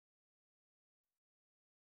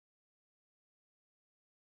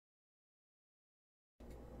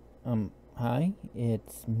Hi,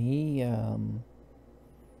 it's me,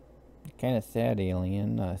 kind of sad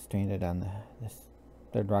alien, stranded on this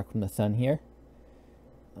third rock from the sun here.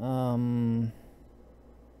 Um,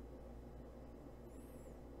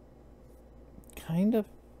 kind of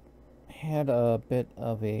had a bit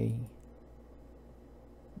of a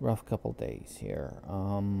rough couple days here.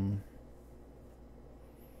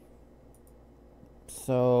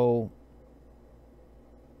 So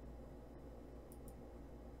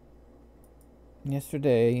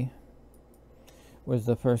yesterday was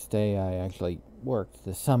the first day I actually worked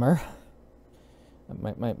this summer.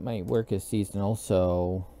 My work is seasonal,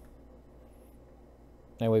 so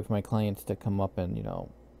I wait for my clients to come up and,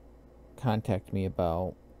 contact me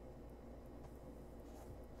about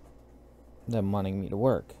them wanting me to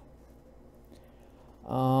work.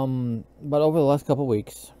 But over the last couple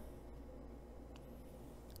weeks,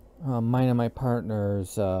 mine and my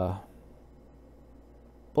partner's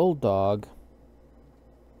bulldog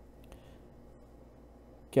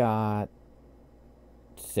got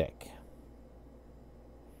sick.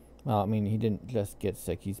 Well, I mean, he didn't just get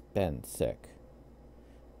sick, he's been sick.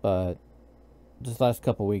 But this last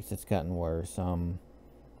couple weeks, it's gotten worse.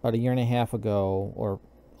 About a year and a half ago, or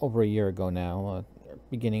over a year ago now,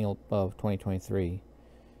 beginning of 2023,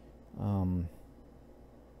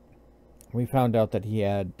 we found out that he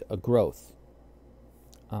had a growth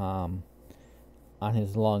on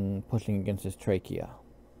his lung, pushing against his trachea,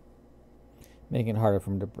 making it harder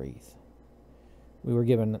for him to breathe. We were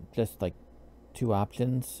given just like 2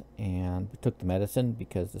 options, and we took the medicine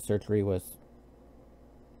because the surgery was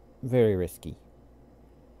very risky.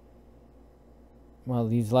 Well,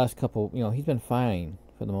 these last couple, he's been fine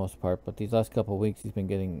for the most part, but these last couple weeks he's been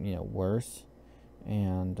getting, worse.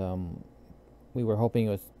 And we were hoping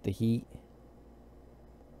it was the heat,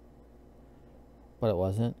 but it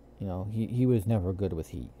wasn't. He was never good with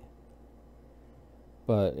heat.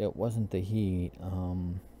 But it wasn't the heat.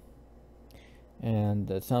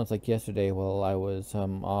 And it sounds like yesterday, while I was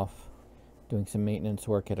off doing some maintenance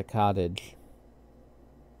work at a cottage,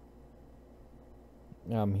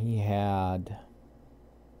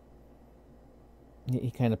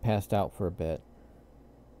 he kind of passed out for a bit.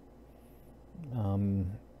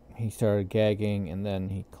 He started gagging and then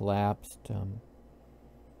he collapsed.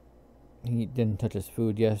 He didn't touch his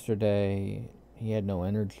food yesterday. He had no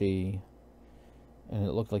energy, and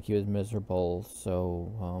it looked like he was miserable.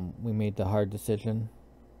 So we made the hard decision.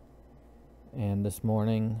 And this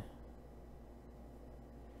morning,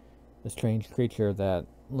 the strange creature that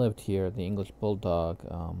lived here, the English bulldog,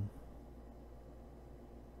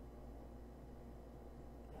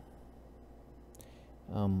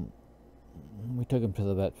 we took him to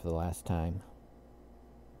the vet for the last time.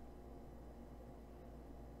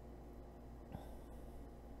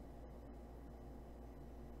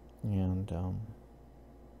 And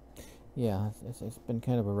yeah, it's been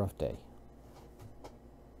kind of a rough day,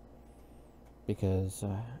 because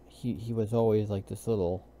he was always like this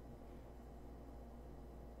little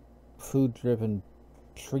food-driven,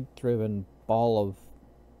 treat-driven ball of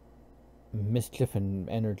mischief and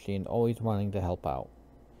energy, and always wanting to help out.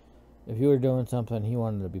 If you were doing something, he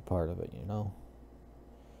wanted to be part of it.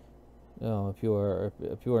 If you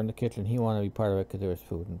were in the kitchen, he wanted to be part of it because there was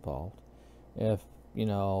food involved. If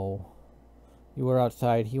you were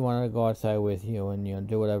outside, he wanted to go outside with you and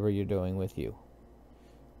do whatever you're doing with you.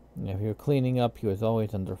 And if you're cleaning up, he was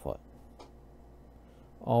always underfoot.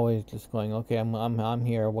 Always just going, okay, I'm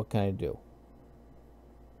here. What can I do?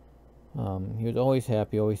 He was always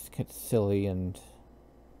happy, always silly, and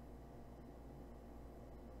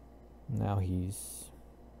now he's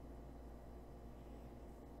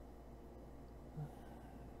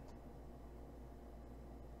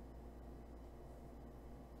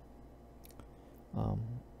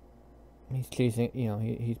he's chasing.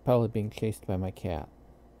 He's probably being chased by my cat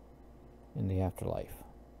in the afterlife.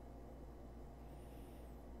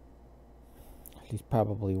 She's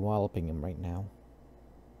probably walloping him right now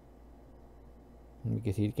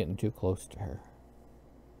because he's getting too close to her.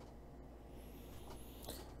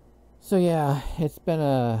 So yeah, it's been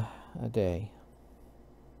a day.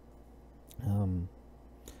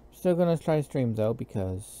 Still gonna try to stream though,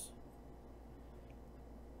 because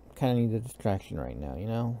kind of need a distraction right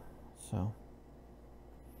now, so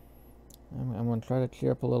I'm gonna try to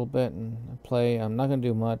cheer up a little bit and play. I'm not gonna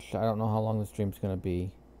do much. I don't know how long the stream's gonna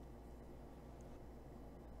be,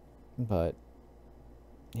 but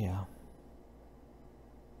yeah.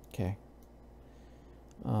 Okay.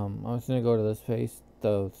 I was gonna go to this face,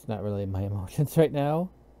 though it's not really my emotions right now.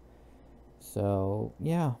 So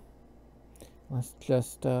yeah, let's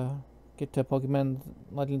just get to Pokemon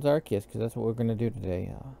Legends Arceus, because that's what we're gonna do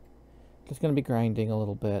today. Just going to be grinding a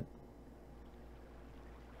little bit.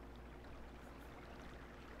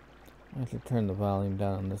 I should turn the volume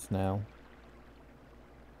down on this now.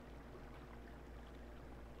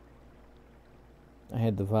 I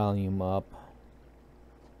had the volume up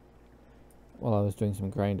while I was doing some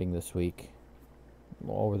grinding this week,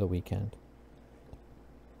 over the weekend.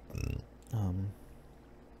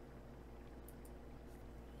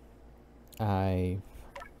 I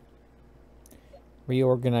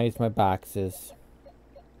reorganized my boxes.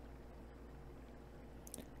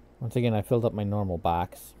 Once again, I filled up my normal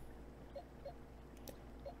box.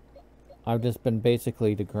 I've just been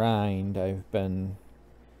basically to grind. I've been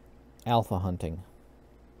alpha hunting.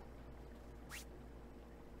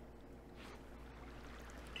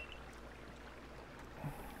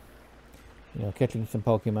 You know, catching some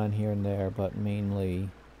Pokemon here and there, but mainly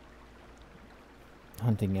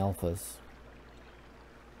hunting alphas.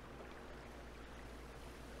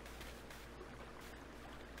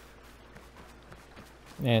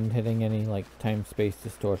 And hitting any, like, time-space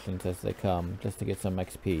distortions as they come, just to get some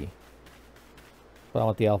XP. But I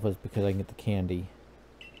want the alphas because I can get the candy.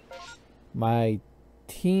 My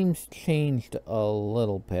team's changed a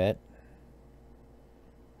little bit.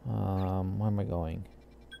 Where am I going?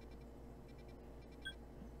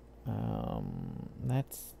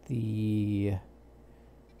 That's the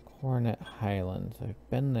Coronet Highlands. I've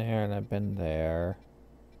been there and I've been there.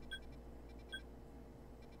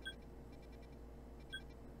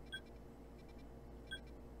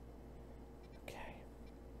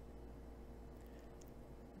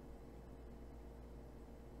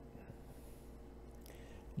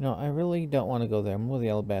 No, I really don't want to go there. I'm going to the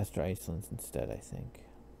Alabaster Icelands instead, I think.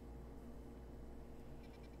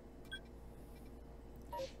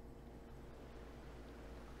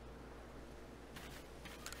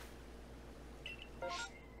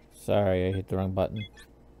 Sorry, I hit the wrong button.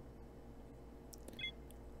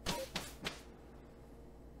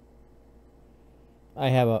 I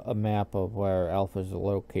have a map of where alphas are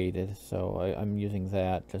located, so I'm using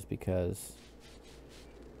that just because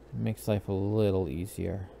it makes life a little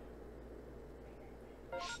easier.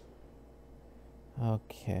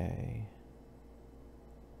 Okay.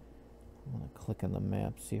 I'm going to click on the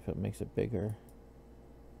map, see if it makes it bigger.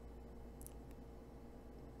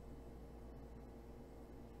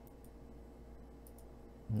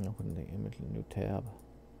 Open the image in a new tab.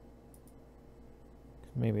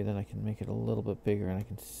 Maybe then I can make it a little bit bigger and I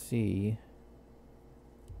can see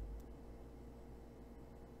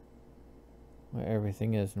where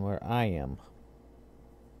everything is and where I am.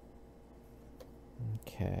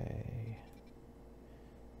 Okay.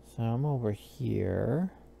 So I'm over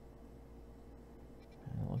here.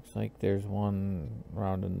 And it looks like there's one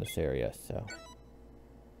around in this area, so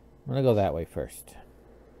I'm gonna go that way first.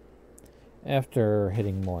 After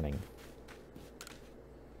hitting morning.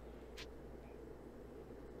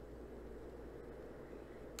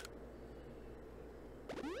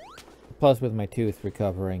 Plus, with my tooth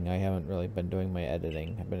recovering, I haven't really been doing my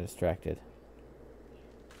editing. I've been distracted.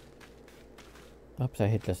 Oops, I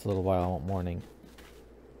hit just a little while morning.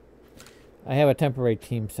 I have a temporary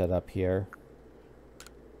team set up here.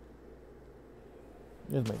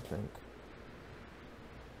 Here's my drink.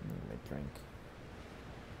 Here's my drink.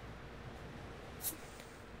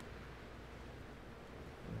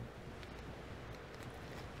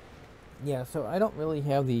 Yeah, so I don't really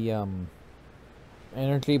have the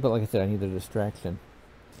energy, but like I said, I need the distraction.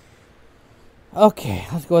 Okay,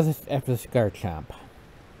 let's go with this after the Scar Chomp.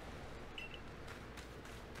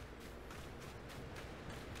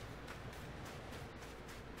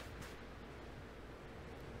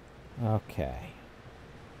 Okay.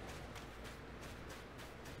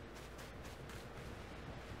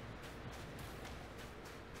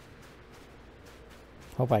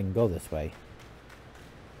 Hope I can go this way.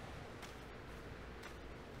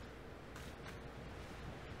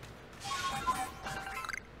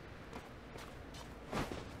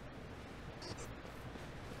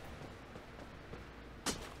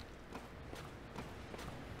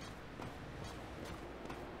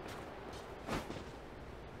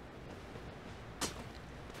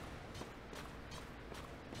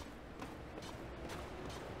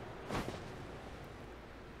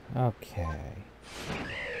 Okay.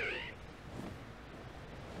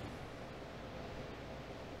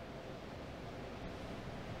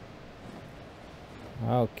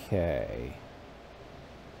 Okay.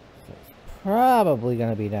 So it's probably going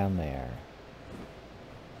to be down there.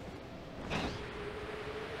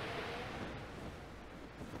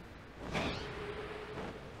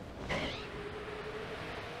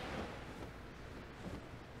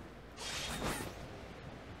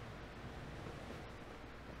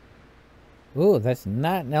 Ooh, that's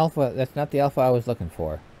not an alpha. That's not the alpha I was looking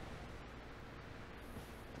for.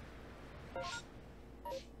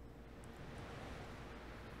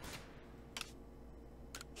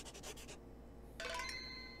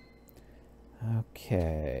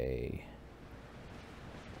 Okay.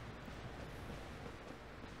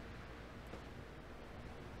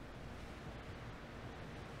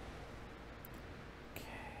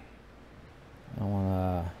 I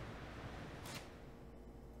want to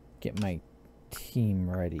get my team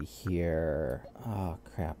ready here. Oh,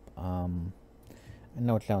 crap. I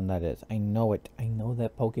know which one that is. I know it. I know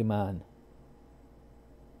that Pokemon.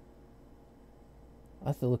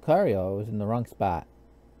 That's the Lucario. I was in the wrong spot.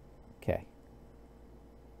 Okay.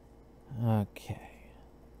 Okay.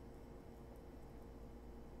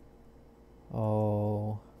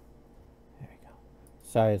 Oh. There we go.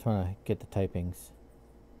 Sorry, I just want to get the typings.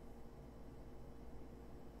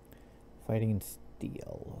 Fighting in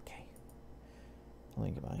steel. Okay. Let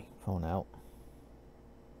me get my phone out.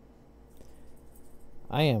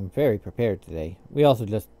 I am very prepared today. We also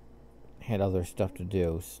just had other stuff to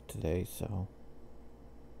do today, so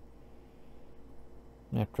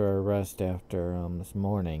after our rest after this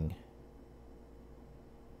morning,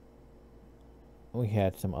 we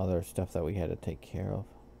had some other stuff that we had to take care of.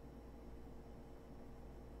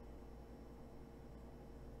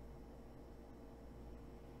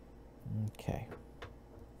 Okay.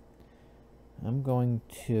 I'm going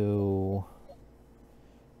to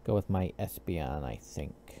go with my Espeon, I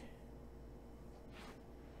think.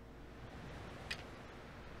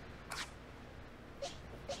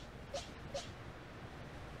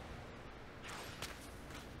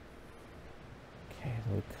 Okay,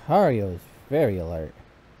 Lucario is very alert.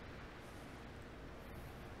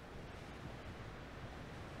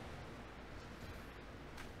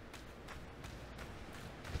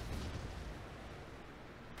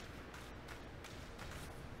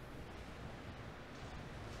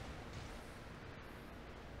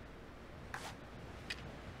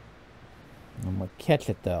 I'm gonna catch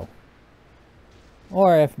it though.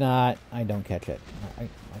 Or if not, I don't catch it. I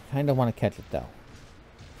kind of want to catch it though.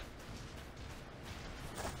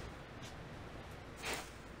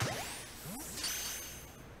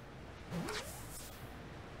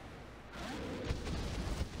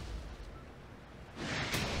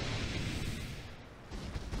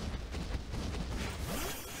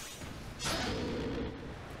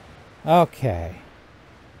 Okay.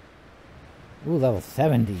 Ooh, level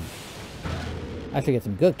 70. I should get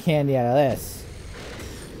some good candy out of this.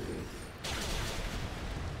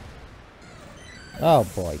 Oh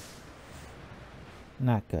boy.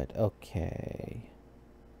 Not good. Okay.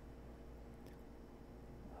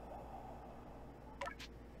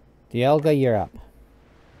 Dialga, you're up.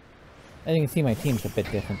 As you can see, my team's a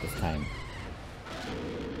bit different this time.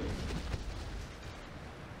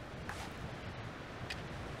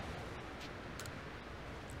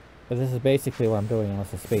 But this is basically what I'm doing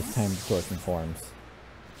unless the space-time distortion forms.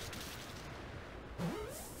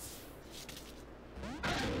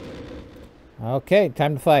 Okay,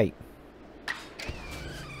 time to fight.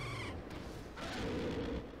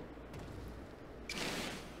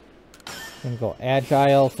 I'm gonna go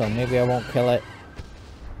agile, so maybe I won't kill it.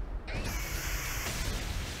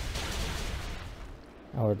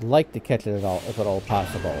 I would like to catch it if at all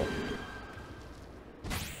possible.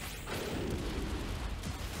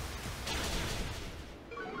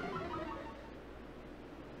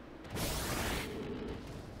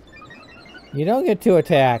 You don't get 2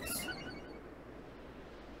 attacks.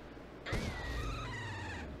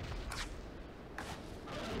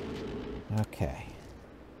 Okay.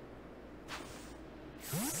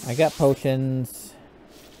 I got potions.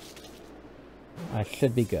 I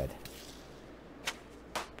should be good.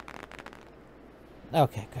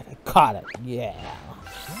 Okay, good. I caught it. Yeah.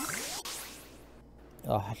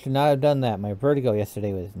 Oh, I should not have done that. My vertigo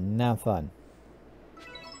yesterday was not fun.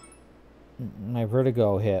 My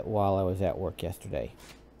vertigo hit while I was at work yesterday.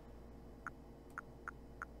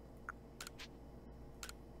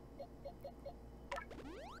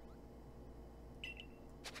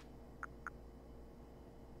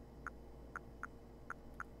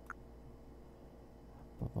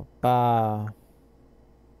 Now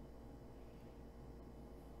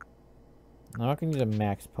I can use a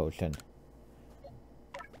max potion.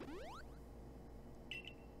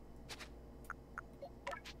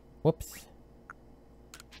 Whoops.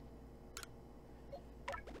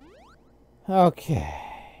 Okay.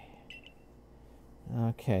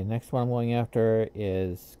 Okay, next one I'm going after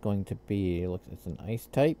is going to be, looks, it's an ice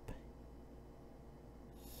type.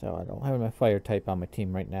 So I don't have my fire type on my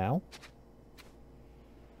team right now.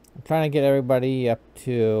 I'm trying to get everybody up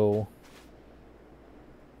to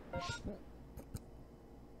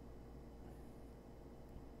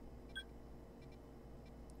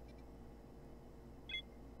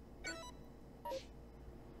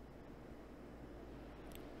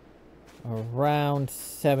Around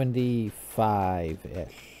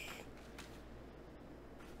 75-ish.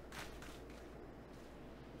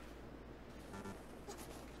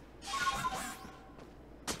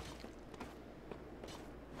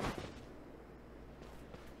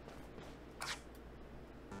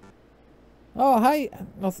 Oh, hi.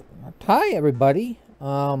 Hi, everybody.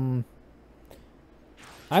 I'm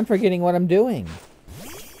forgetting what I'm doing.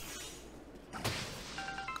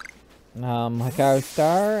 Hikaru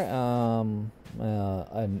Star,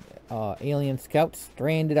 an alien scout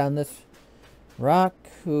stranded on this rock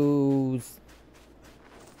who's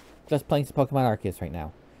just playing some Pokemon Arceus right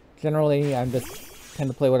now. Generally, I'm just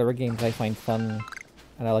tend to play whatever games I find fun,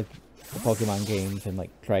 and I like the Pokemon games and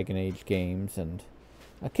like Dragon Age games and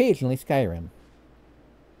occasionally Skyrim.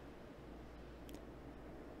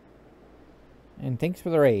 And thanks for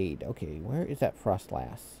the raid. Okay, where is that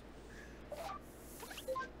Frostlass?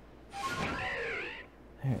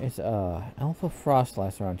 There is a Alpha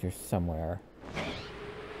Frostlass around here somewhere.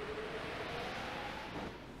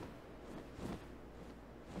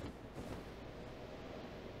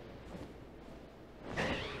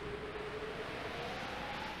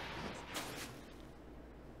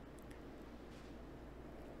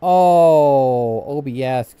 Oh,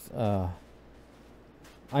 OBS.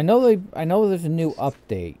 I know there's a new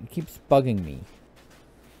update. It keeps bugging me.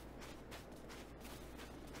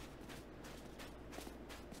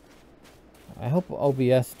 I hope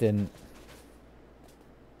OBS didn't.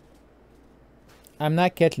 I'm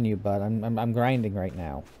not catching you, bud. I'm grinding right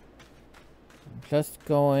now. I'm just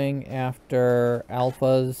going after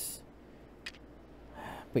alphas.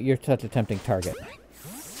 But you're such a tempting target.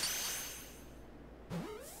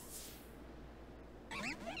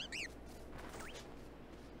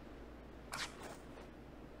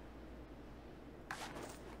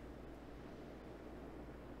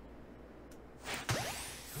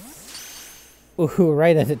 Ooh,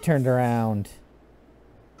 right as it turned around.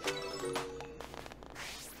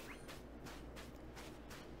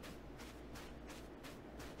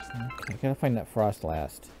 Okay, gotta find that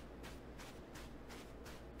Frostlass.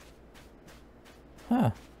 Huh.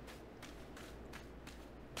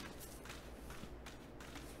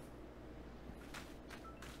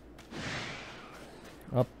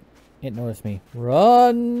 Oh, it noticed me.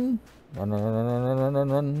 Run! Run, run, run, run, run, run,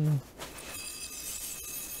 run.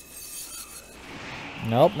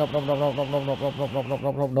 Nope, nope, nope, nope, nope, nope, nope, nope, nope, nope, nope, nope,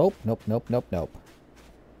 nope, nope, nope, nope, nope, nope.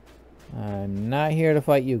 I'm not here to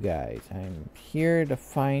fight you guys. I'm here to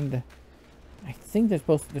find. I think there's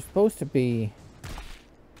supposed to be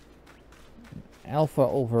an alpha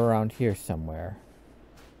over around here somewhere.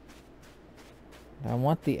 I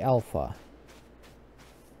want the alpha.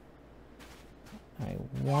 I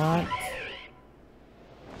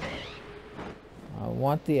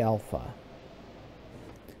want the alpha.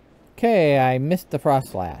 Okay, I missed the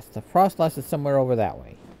Frostlass. The Frostlass is somewhere over that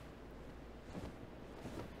way.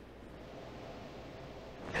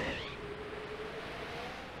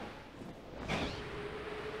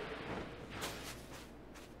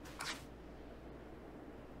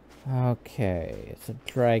 Okay, it's a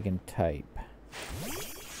dragon type.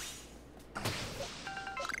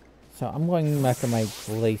 So I'm going after my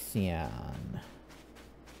Glaceon.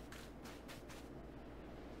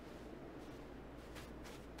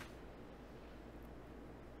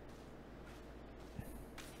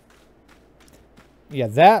 Yeah,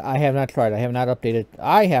 that I have not tried. I have not updated.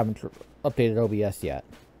 I haven't updated OBS yet.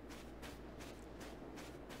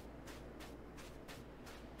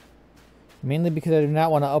 Mainly because I do not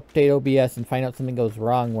want to update OBS and find out something goes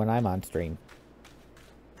wrong when I'm on stream.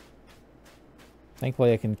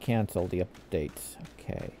 Thankfully, I can cancel the updates.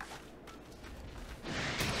 Okay.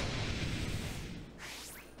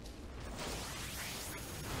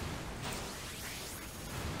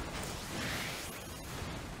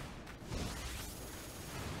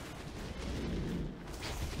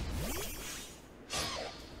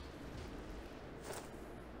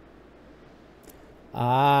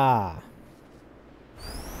 Ah.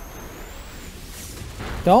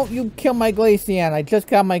 Don't you kill my Glaceon. I just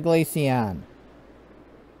got my Glaceon.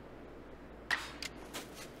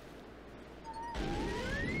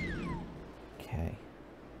 Okay.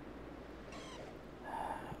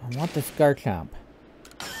 I want this Garchomp.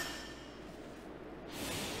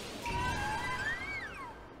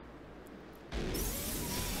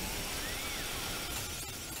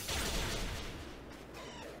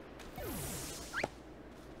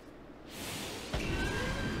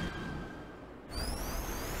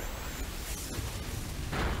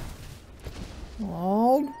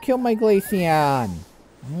 kill my Glaceon.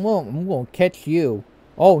 I'm gonna catch you.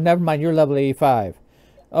 Oh, never mind. You're level 85.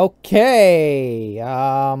 Okay.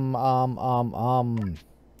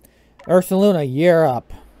 Ursaluna, you're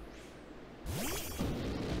up.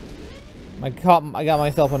 I got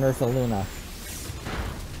myself an Ursaluna.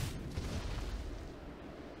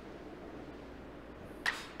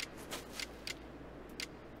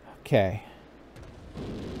 Okay.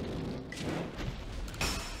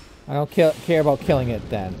 I don't care about killing it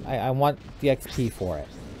then. I want the XP for it.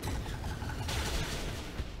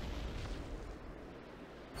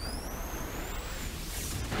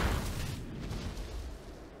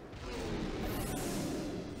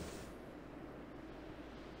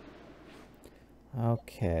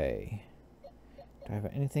 Okay. Do I have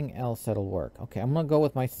anything else that'll work? Okay, I'm gonna go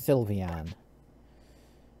with my Sylveon.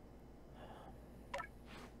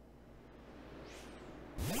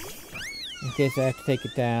 In case I have to take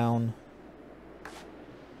it down.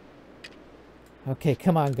 Okay,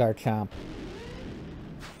 come on, Garchomp.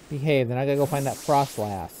 Behave, then I gotta go find that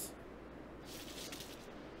Frostlass.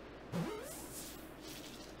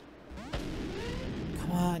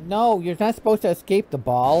 Come on, no, you're not supposed to escape the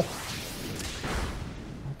ball.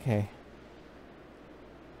 Okay.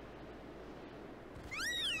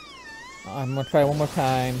 I'm gonna try one more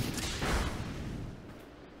time.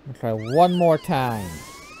 I'm gonna try one more time.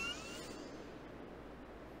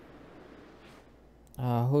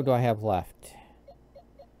 Who do I have left?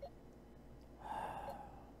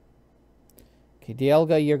 Okay,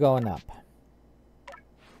 Dialga, you're going up.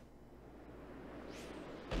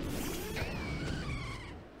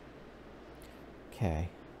 Okay.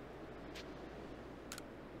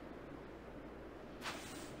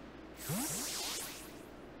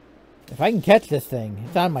 If I can catch this thing,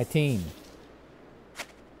 it's on my team.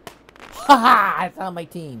 Haha! It's on my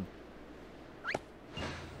team.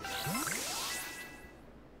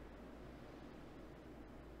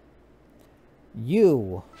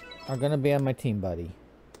 You are gonna be on my team, buddy.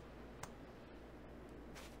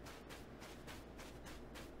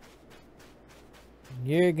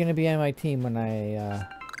 You're gonna be on my team when I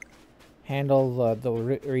handle the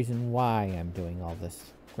reason why I'm doing all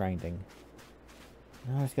this grinding.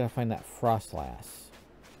 Now I just gotta find that Frostlass.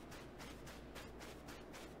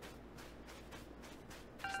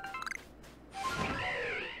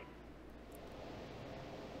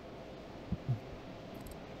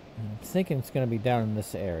 I'm thinking it's gonna be down in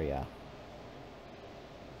this area.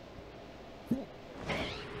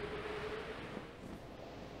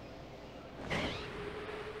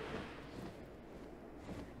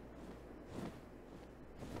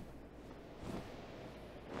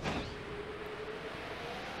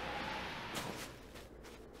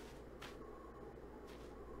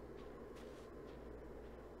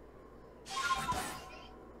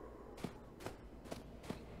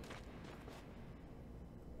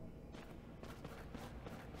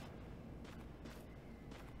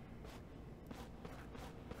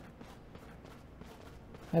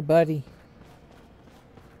 Hi, buddy.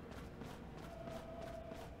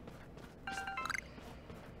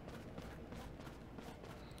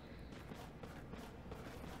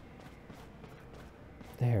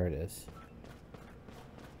 There it is.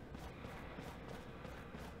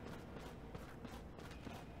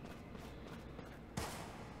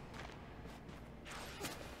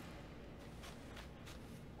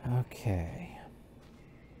 Okay.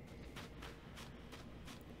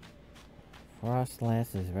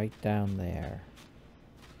 Frostlass is right down there.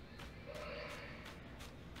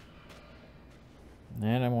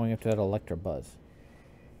 And I'm going up to that Electabuzz.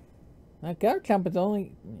 Now, Garchomp is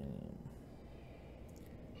only...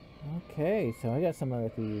 Okay, so I got something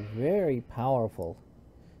that could be very powerful.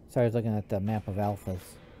 Sorry, I was looking at the map of alphas.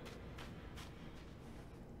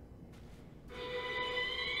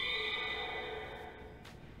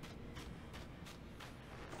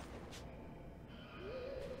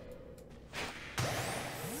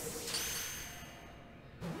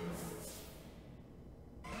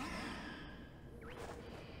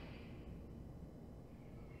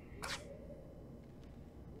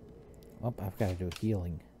 Oh, I've got to do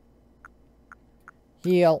healing.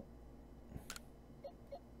 Heal.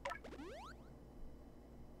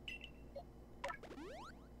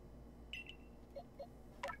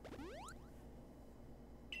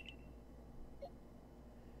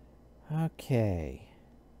 Okay.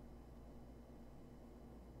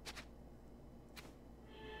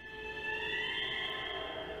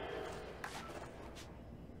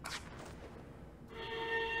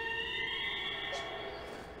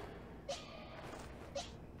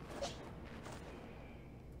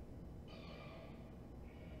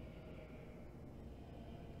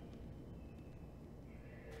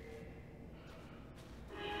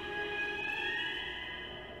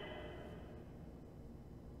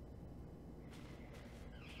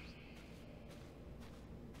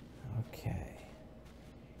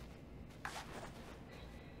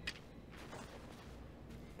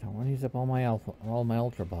 use up all my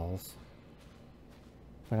Ultra Balls.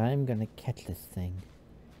 But I'm gonna catch this thing.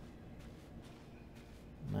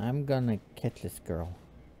 I'm gonna catch this girl.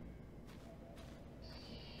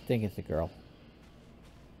 I think it's a girl.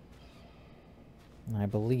 I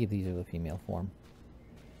believe these are the female form.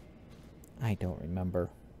 I don't remember.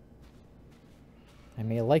 I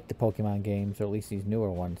may like the Pokemon games, or at least these newer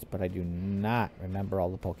ones, but I do not remember all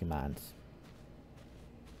the Pokemons.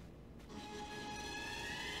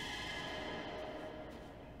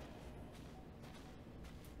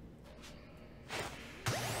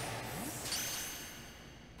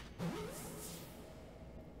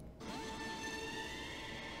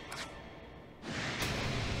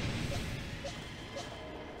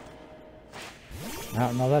 I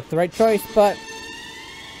don't know if that's the right choice, but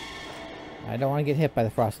I don't want to get hit by the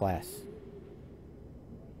Frostlass.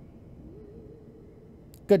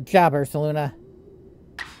 Good job, Ursaluna.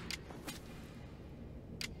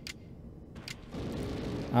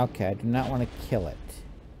 Okay, I do not want to kill it.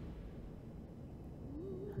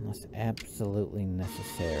 Unless absolutely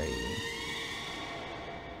necessary.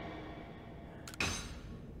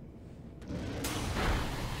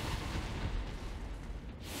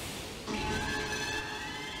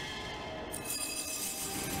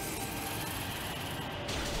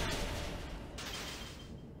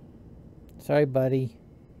 Sorry, buddy.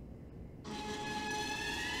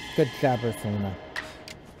 Good job, Ursaluna.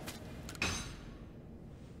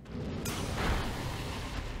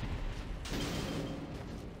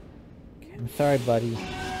 Okay, I'm sorry, buddy.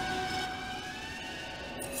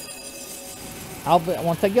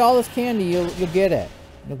 Once I get all this candy, you'll get it.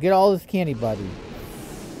 You'll get all this candy, buddy.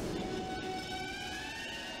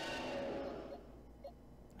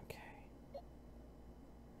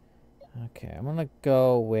 Okay, I'm gonna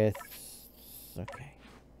go with... Okay.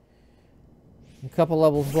 A couple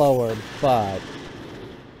levels lower, but...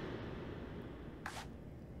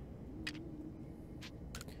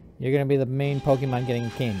 You're gonna be the main Pokemon getting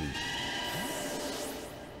candy.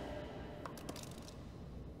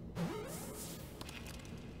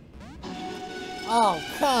 Oh,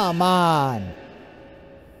 come on!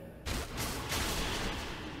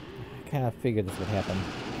 I kind of figured this would happen.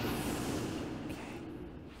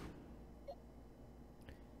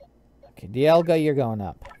 Okay, Dialga, you're going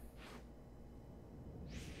up.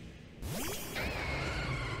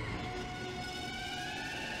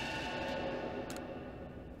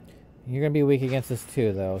 You're gonna be weak against this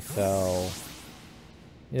too, though, so...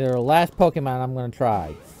 You're the last Pokemon I'm gonna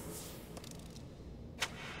try.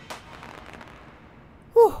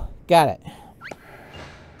 Whew, got it.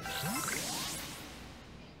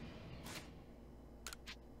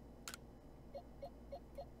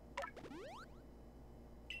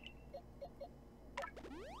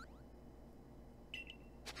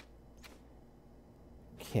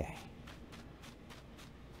 Okay.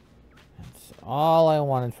 That's all I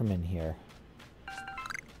wanted from in here.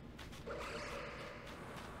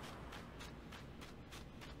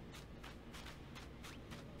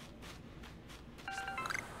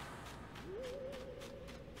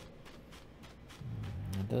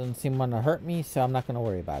 It doesn't seem to want to hurt me, so I'm not going to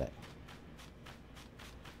worry about it.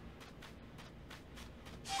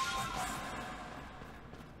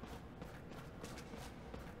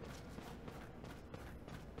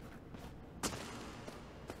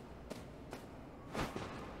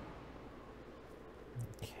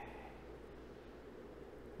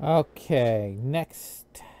 Okay,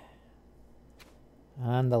 next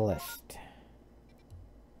on the list.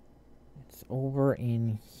 It's over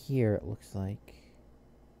in here, it looks like.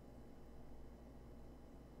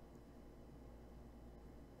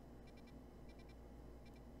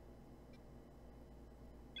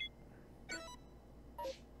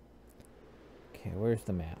 Okay, where's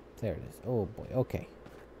the map? There it is. Oh boy, okay.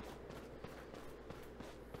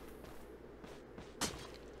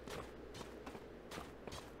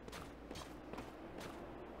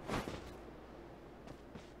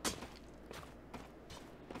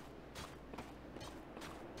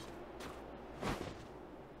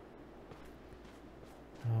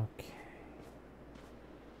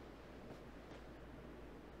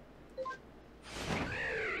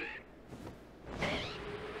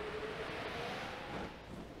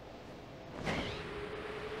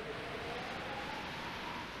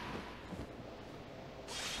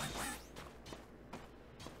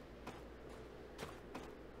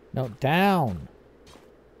 No, down!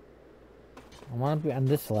 I want to be on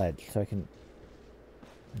this ledge so I can...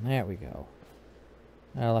 There we go.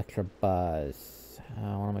 Electabuzz.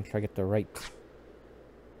 I want to make sure I get the right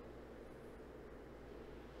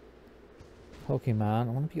Pokemon.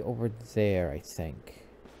 I want to be over there, I think.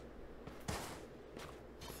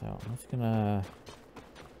 So I'm just gonna...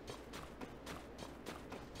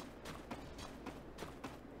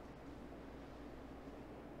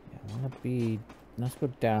 Yeah, I wanna be... Let's go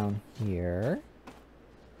down here.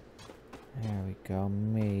 There we go,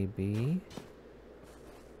 maybe.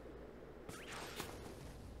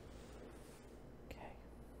 Okay.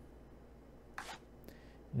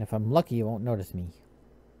 And if I'm lucky, you won't notice me.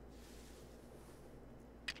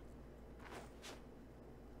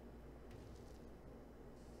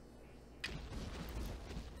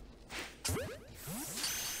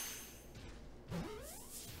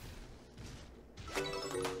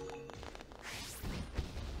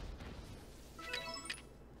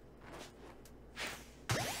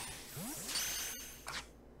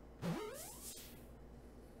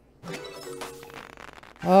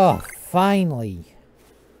 Oh, finally.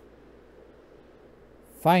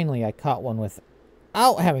 Finally, I caught one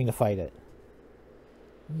without having to fight it.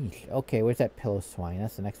 Yeesh. Okay, where's that pillow swine?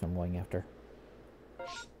 That's the next one I'm going after.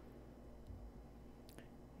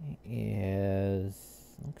 It is...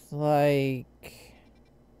 Looks like...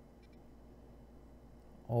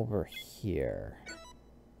 over here.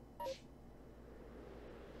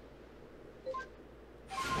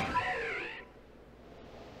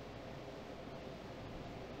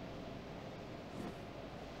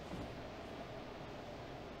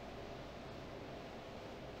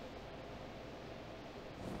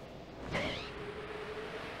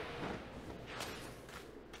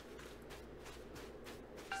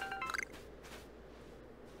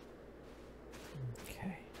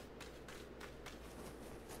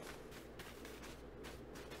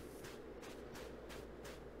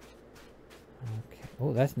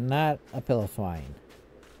 Oh, that's not a pillow swine.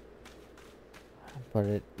 But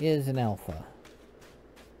it is an alpha.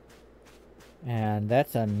 And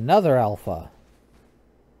that's another alpha.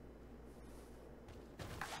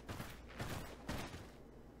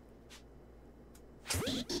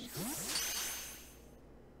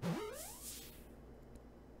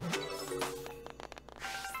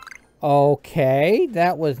 Okay,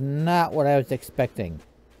 that was not what I was expecting.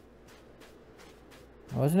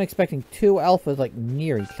 I wasn't expecting two alphas like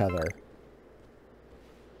near each other.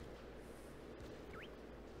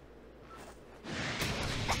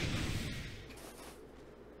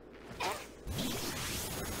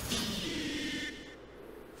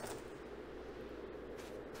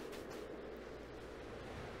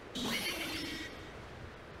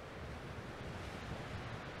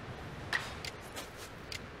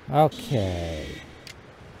 Okay.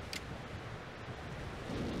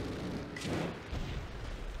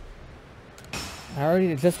 I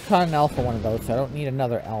already just caught an alpha one of those, so I don't need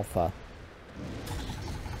another alpha.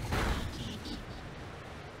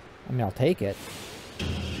 I mean, I'll take it.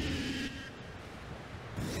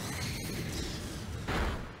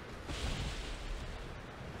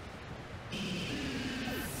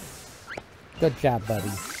 Good job,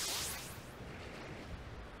 buddy.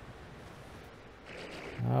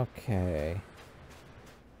 Okay.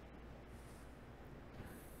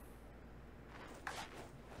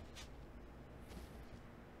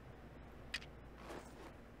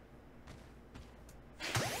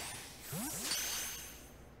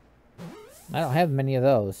 I don't have many of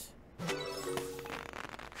those.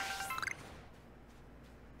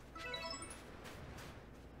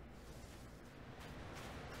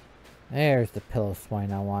 There's the pillow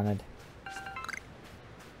swine I wanted.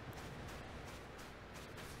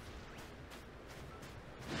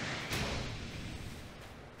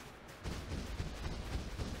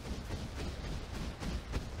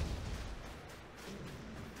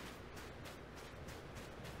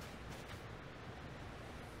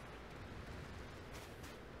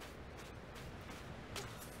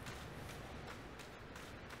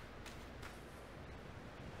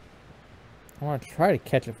 I want to try to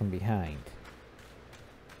catch it from behind.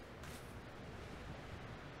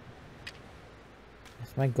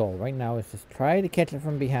 That's my goal right now, is just try to catch it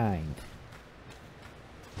from behind.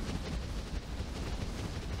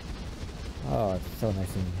 Oh, it's so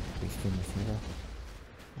nice and extreme receiver.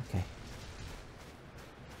 Okay.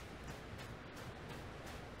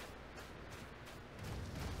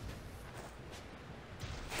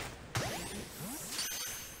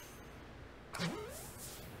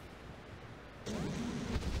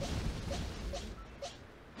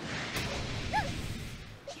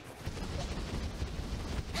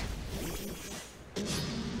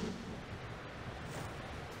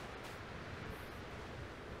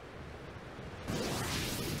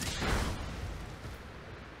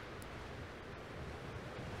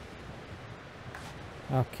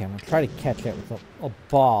 Okay, I'm gonna try to catch it with a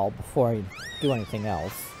ball before I do anything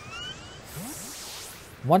else.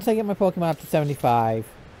 Once I get my Pokemon up to 75,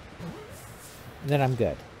 then I'm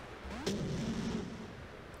good.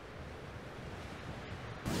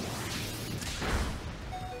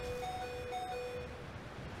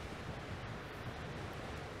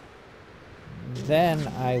 Then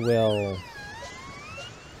I will...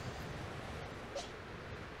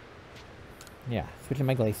 yeah, switching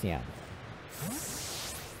my Glaceon.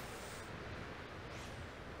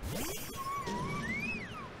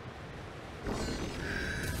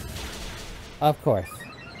 Of course.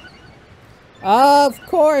 Of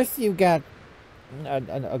course you got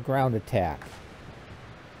a ground attack.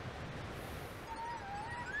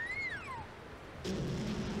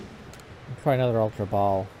 Try another Ultra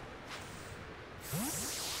Ball.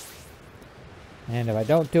 And if I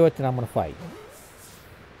don't do it, then I'm going to fight.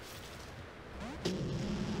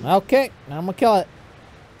 Okay, I'm going to kill it.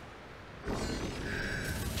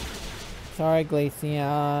 Sorry,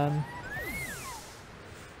 Glaceon.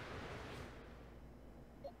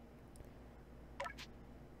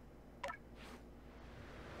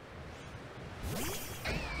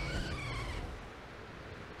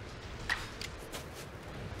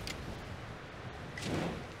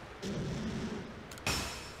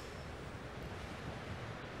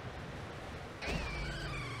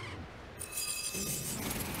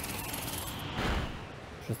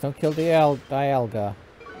 Just don't kill the Dialga.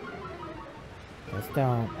 Just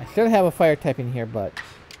don't. I should have a fire type in here, but...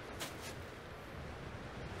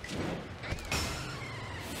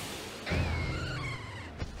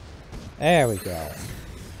 there we go.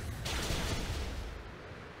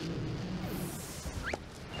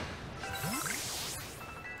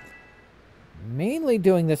 Mainly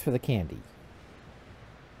doing this for the candy.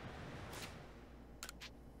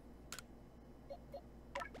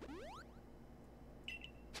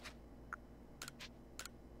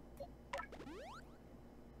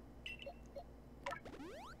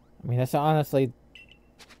 I mean, that's honestly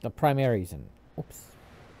the primary reason. Oops.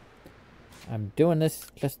 I'm doing this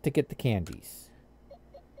just to get the candies.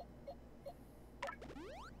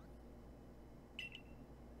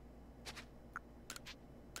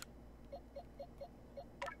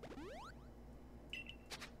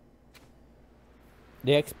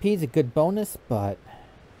 The XP is a good bonus, but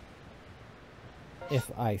if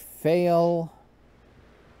I fail,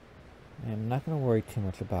 I'm not going to worry too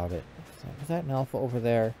much about it. Is that an alpha over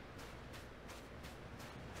there?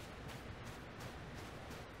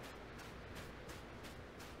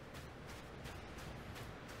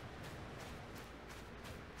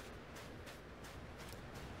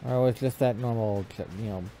 Or was just that normal, you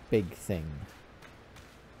know, big thing?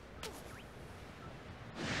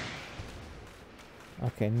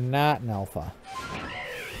 Okay, not an alpha.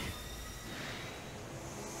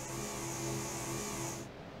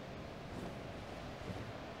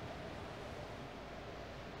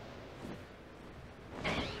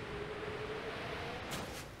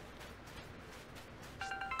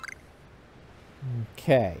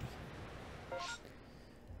 Okay.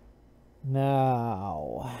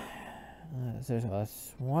 Now, there's a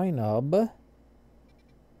Swinub.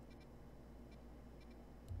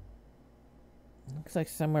 Looks like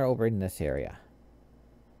somewhere over in this area.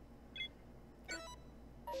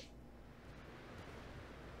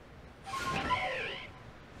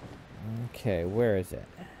 Okay, where is it?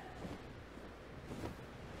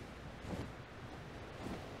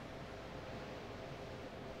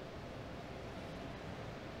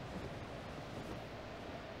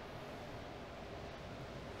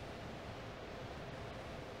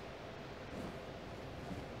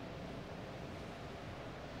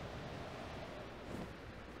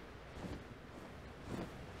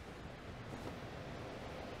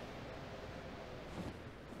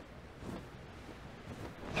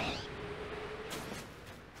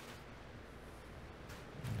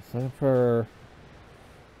 Looking for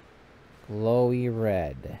glowy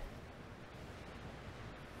red.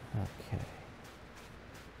 Okay.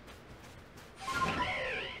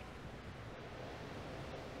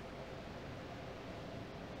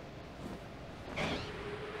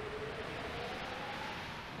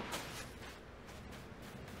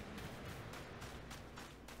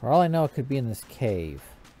 For all I know, it could be in this cave.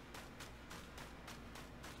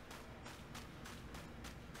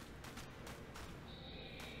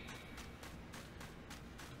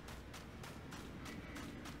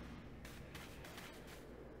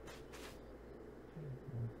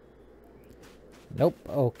 Nope,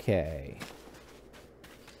 okay.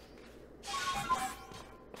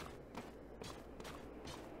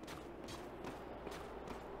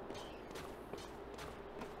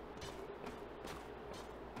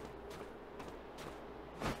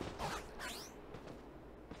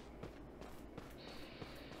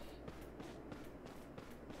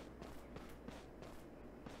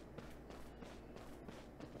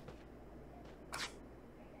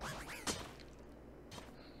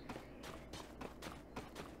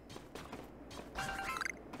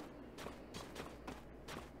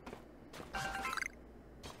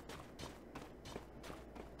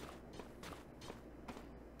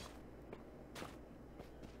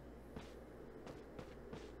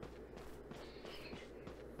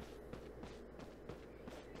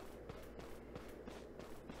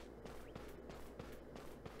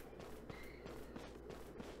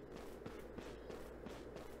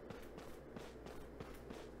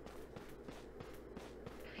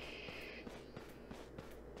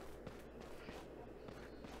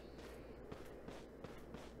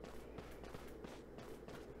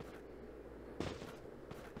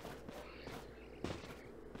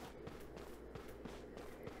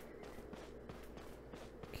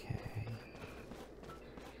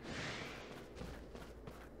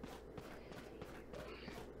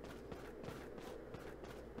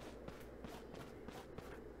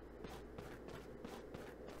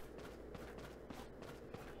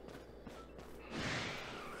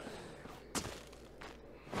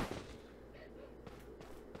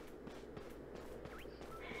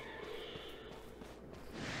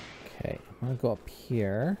 I'm gonna go up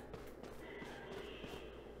here.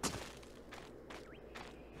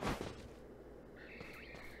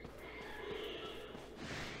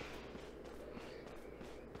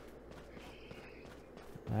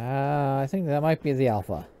 I think that might be the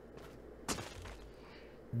alpha.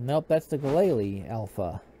 Nope, that's the Galele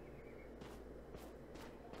alpha.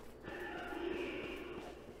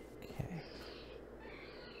 Okay.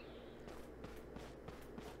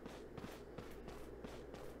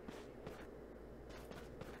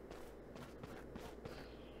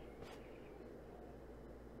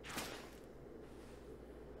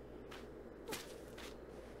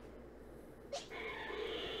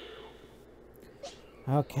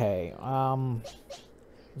 Okay,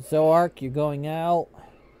 Zoark, you're going out.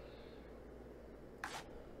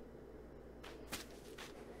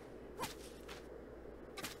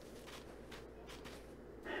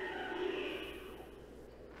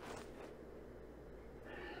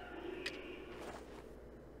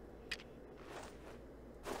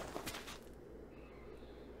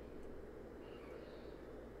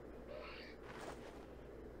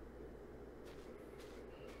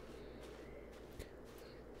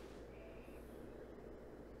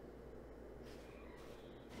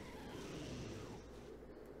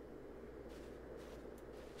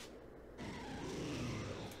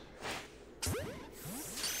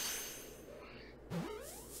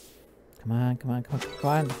 Come on, come on, come on,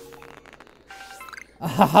 come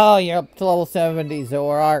on. Oh, you're up to level 70,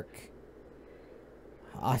 Zoark.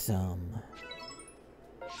 Awesome.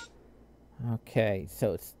 Okay,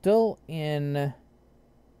 so it's still in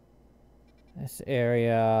this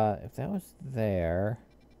area. If that was there...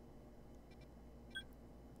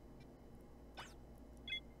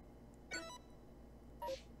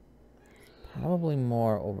 Probably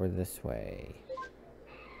more over this way.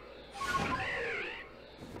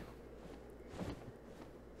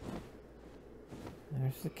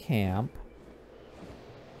 There's the camp.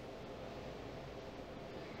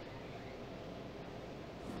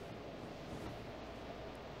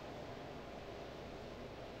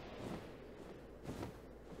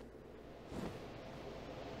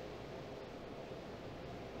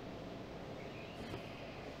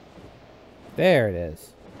 There it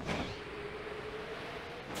is.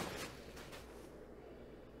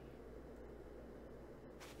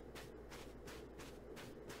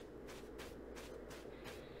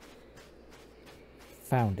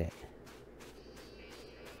 Found it.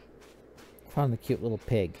 Found the cute little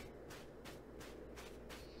pig.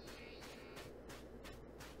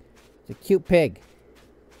 It's a cute pig.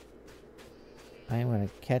 I'm going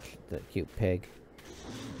to catch the cute pig.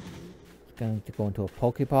 It's going to go into a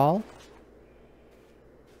Pokeball.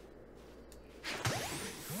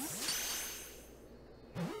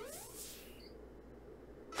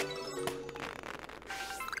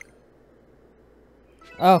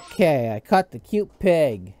 Okay, I caught the cute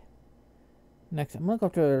pig. Next, I'm gonna go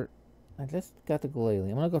after... I just got the Galele.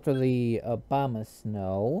 I'm gonna go after the Obama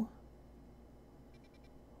Snow.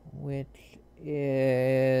 Which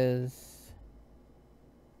is...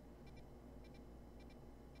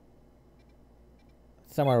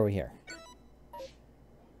 somewhere over here.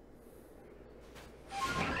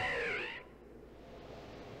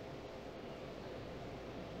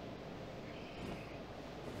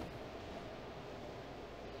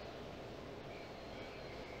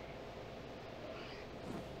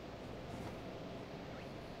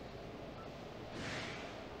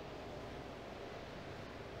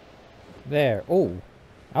 There. Oh,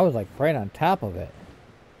 I was like right on top of it.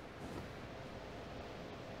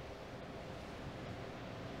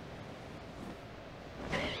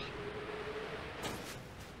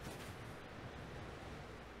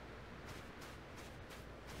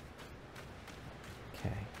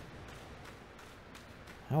 Okay.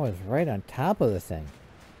 I was right on top of the thing.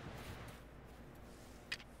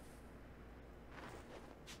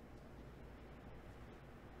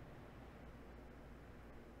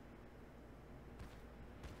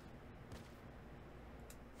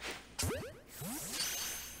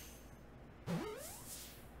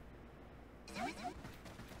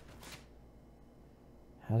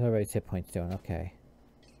 How's everybody's hit points doing? Okay.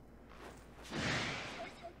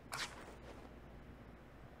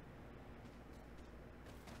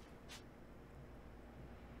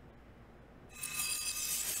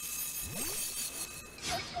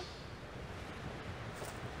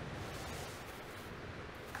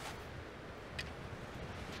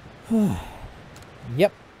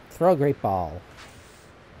 Yep. Throw a great ball.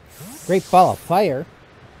 Great ball of fire.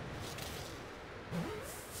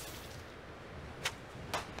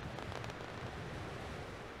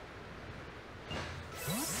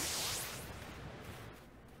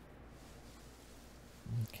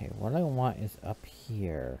 Okay, what I want is up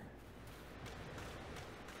here.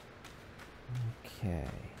 Okay.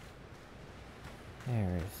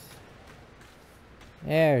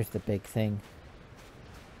 There's the big thing.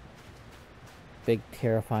 Big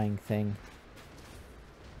terrifying thing.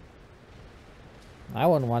 I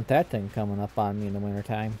wouldn't want that thing coming up on me in the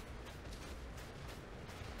wintertime.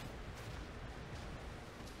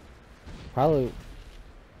 Probably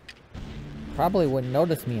wouldn't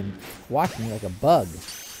notice me and watch me like a bug.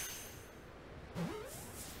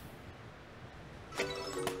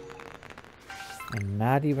 And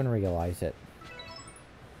not even realize it.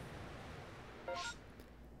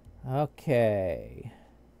 Okay.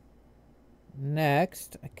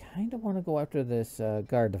 Next, I kind of want to go after this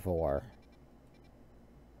Gardevoir.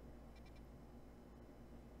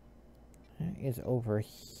 It is over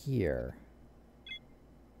here.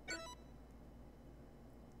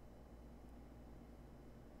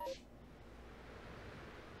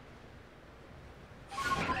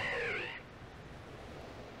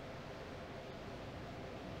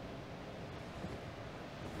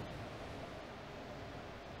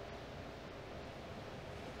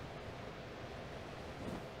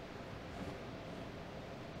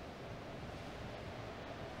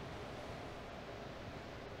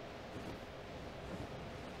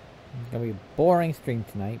 It's gonna be a boring stream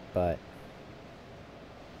tonight, but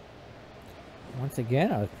once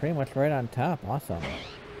again, I was pretty much right on top. Awesome.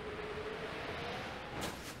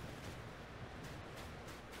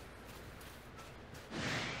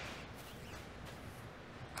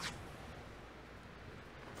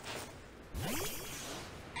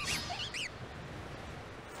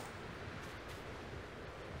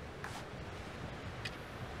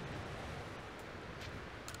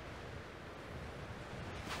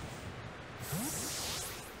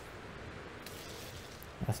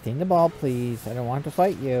 Sting the ball, please. I don't want to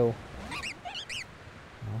fight you.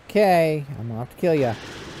 Okay, I'm gonna have to kill you.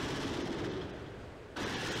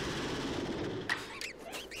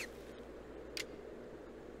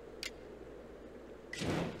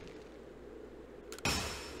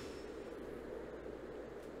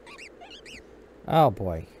 Oh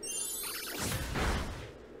boy.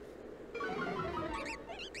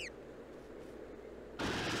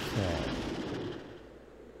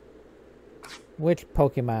 Which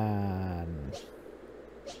Pokemon?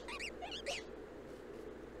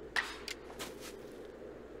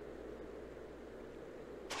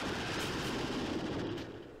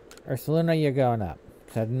 Ursaluna, you're going up.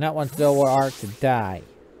 Because I do not want Zoroark to die.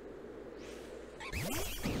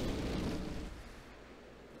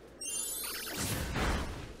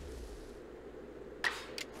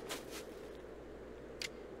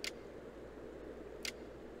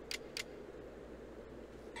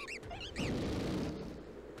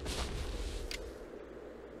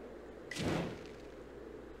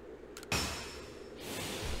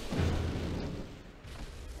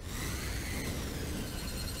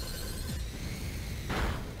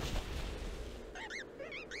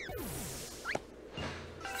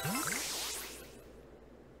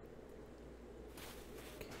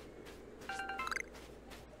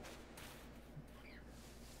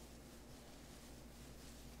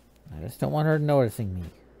 I just don't want her noticing me.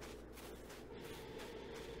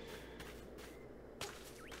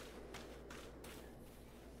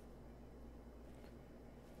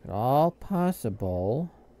 At all possible.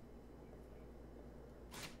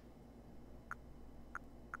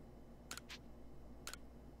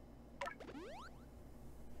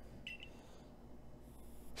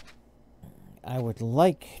 I would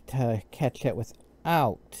like to catch it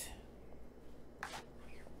without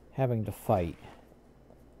having to fight.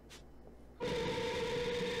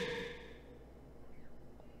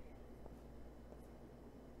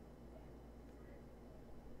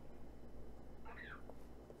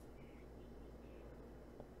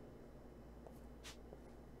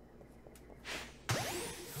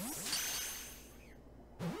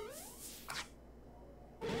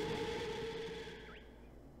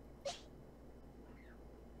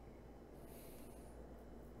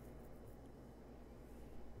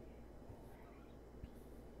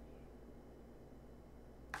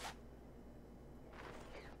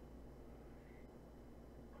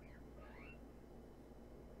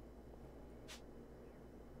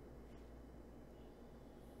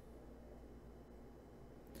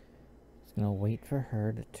 Gonna wait for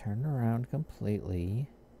her to turn around completely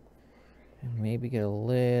and maybe get a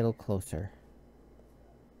little closer.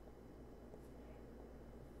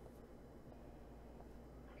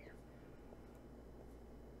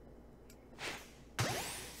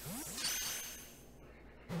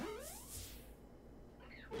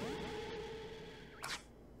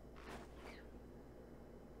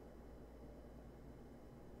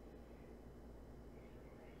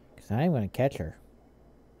 Because I'm going to catch her.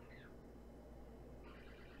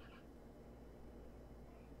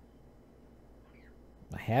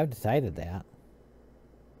 I have decided that.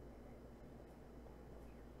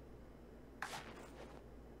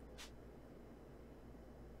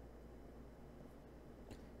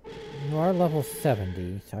 You are level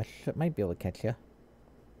 70, so I might be able to catch you.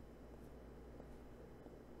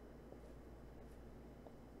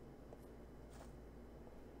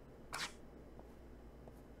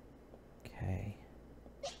 Okay.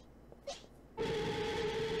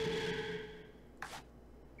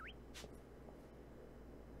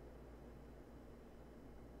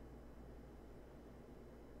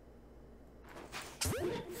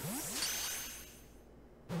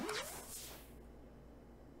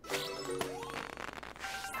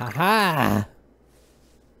 Haha!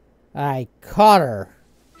 I caught her!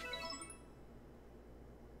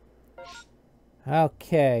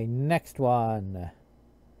 Okay, next one.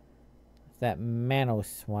 It's that Mano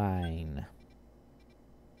swine.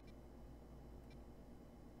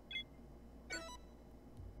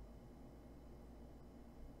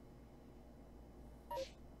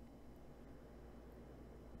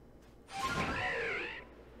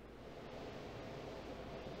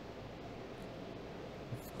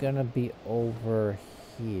 It's gonna be over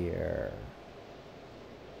here.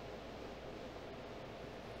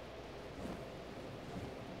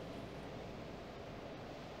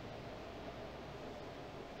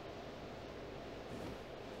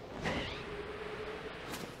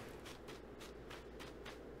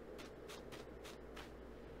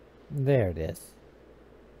 There it is.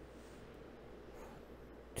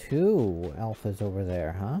 2 alphas over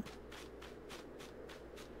there, huh?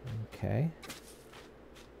 Okay.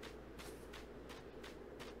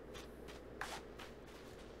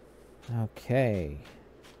 Okay.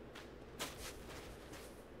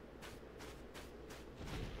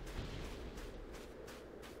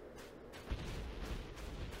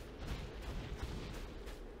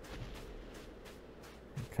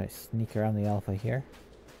 Try to sneak around the alpha here.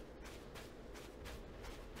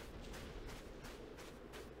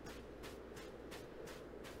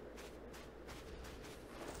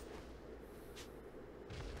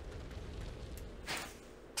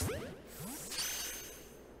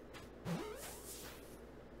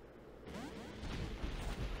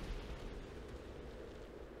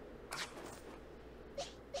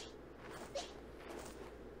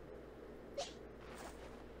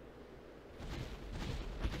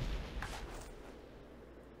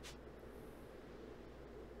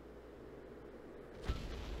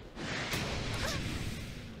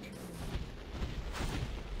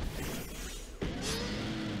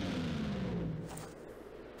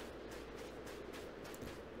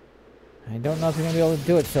 I don't know if you're going to be able to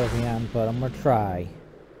do it, Sylveon, but I'm going to try.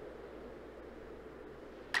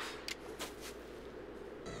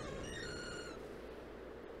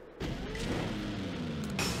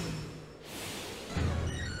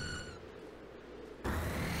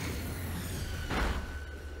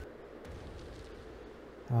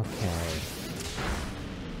 Okay.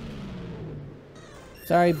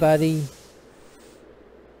 Sorry, buddy.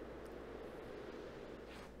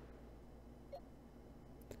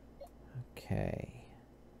 Okay.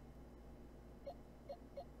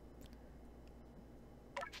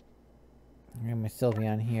 I got my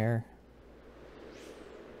Sylveon here.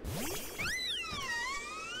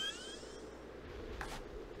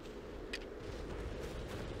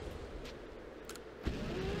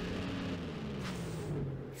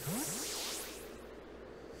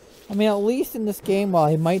 I mean, at least in this game, while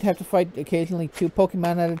I might have to fight occasionally 2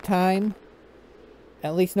 Pokemon at a time,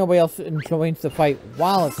 at least nobody else joins the fight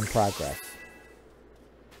while it's in progress.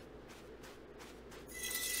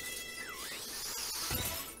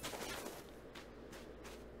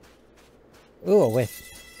 Ooh, a wisp.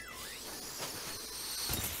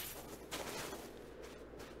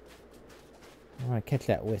 I want to catch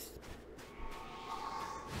that wisp.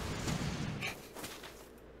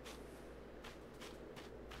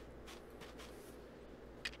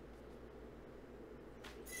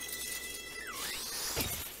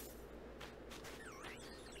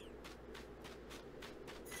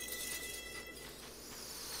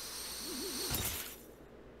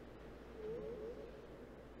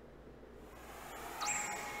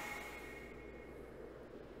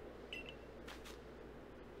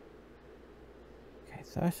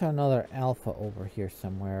 So I saw another alpha over here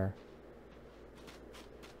somewhere.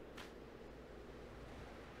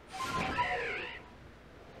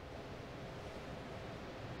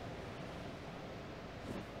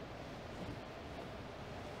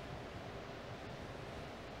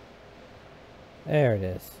 There it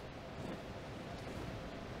is.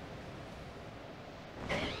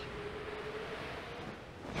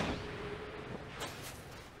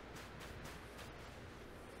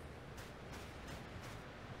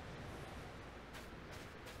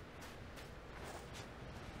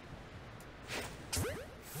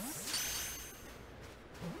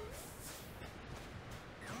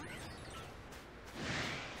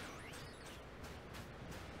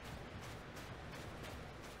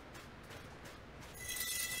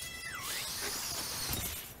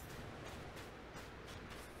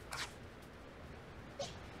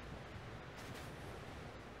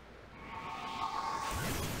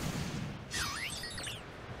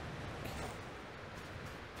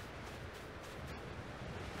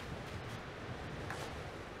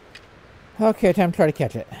 Okay, time to try to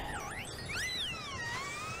catch it.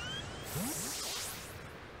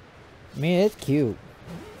 I mean, it's cute.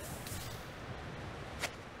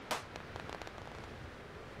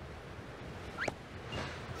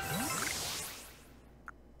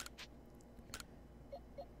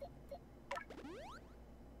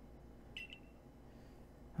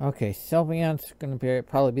 Okay, Sylveon's gonna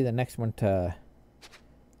probably be the next one to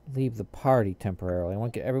leave the party temporarily. I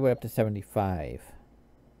want to get everybody up to 75.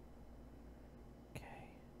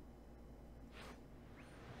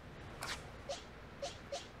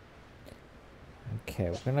 Okay,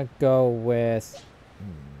 we're gonna go with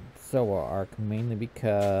Zoroark mainly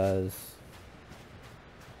because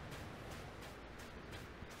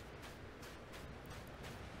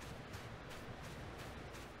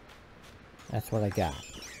that's what I got.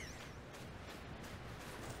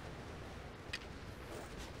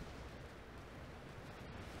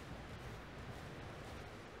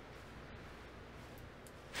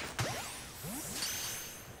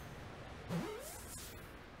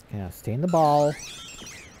 Okay, now stay in the ball.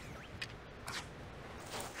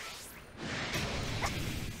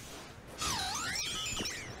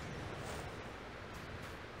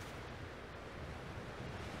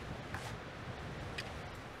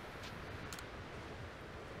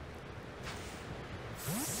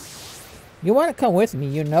 You want to come with me,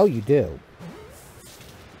 you know you do.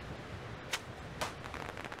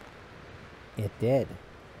 It did.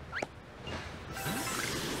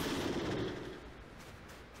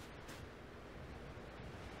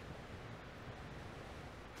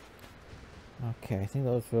 Okay, I think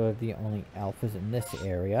those were the only alphas in this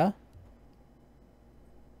area.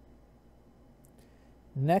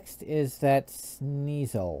 Next is that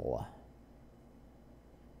Sneasel.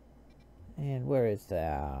 And where is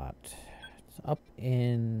that? It's up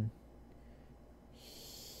in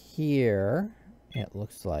here, it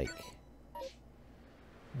looks like.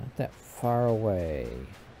 Not that far away.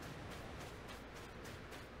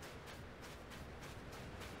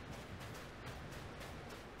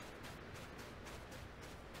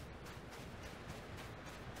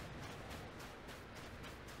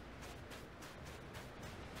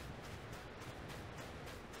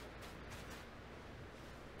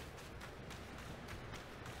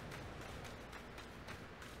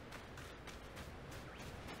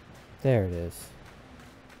 There it is.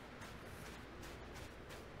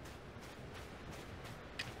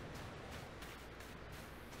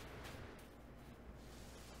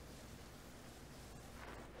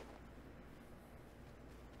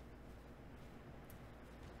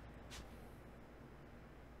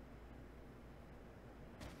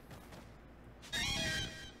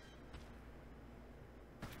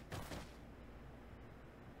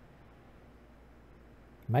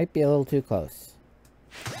 Might be a little too close.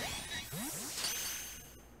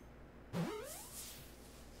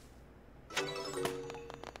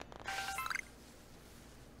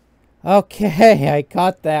 Okay, I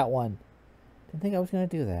caught that one. Didn't think I was going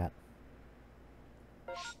to do that.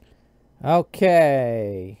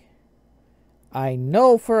 Okay. I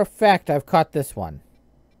know for a fact I've caught this one.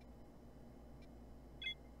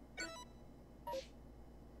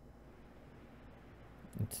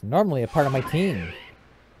 It's normally a part of my team.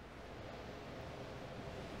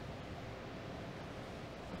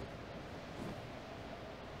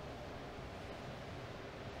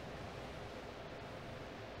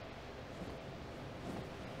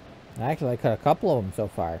 Actually, I caught a couple of them so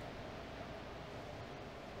far.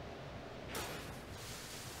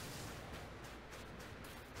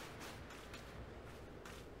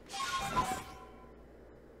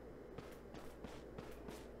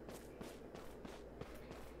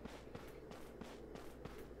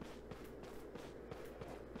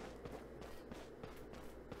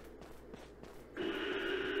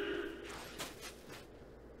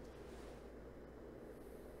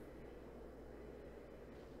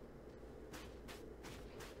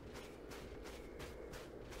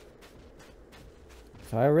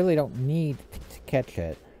 So I really don't need to catch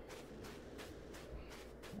it.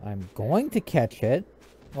 I'm going to catch it.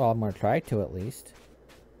 Well, I'm going to try to at least.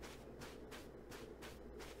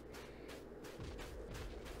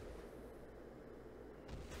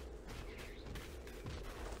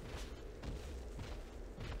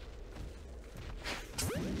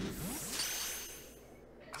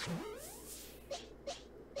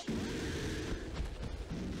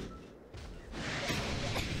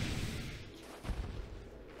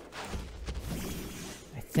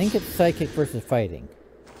 I think it's psychic versus fighting.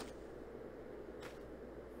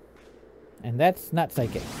 And that's not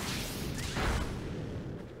psychic.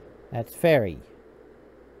 That's fairy.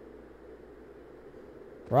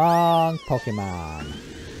 Wrong Pokemon.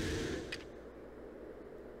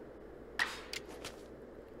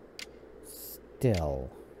 still.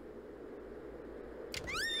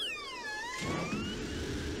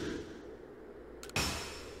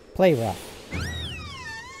 Play rough.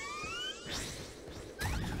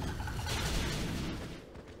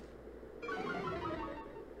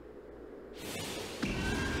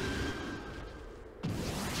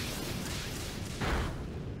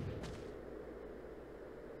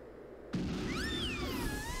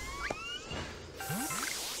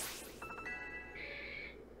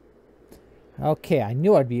 Okay, I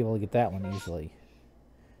knew I'd be able to get that one easily.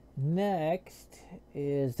 Next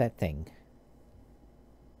is that thing.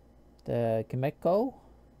 The Kimeko?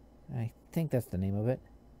 I think that's the name of it.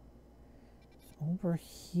 It's over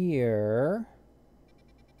here.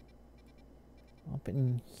 Up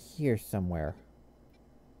in here somewhere.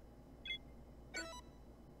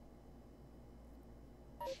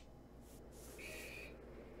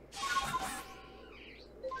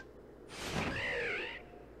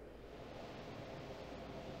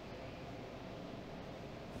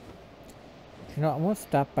 You know, I won't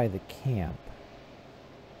stop by the camp.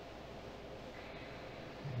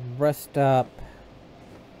 Rest up.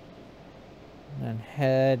 And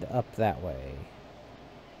head up that way.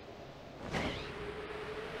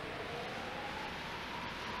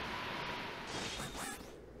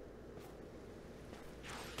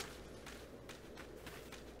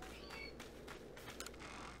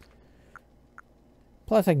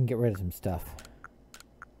 Plus I can get rid of some stuff.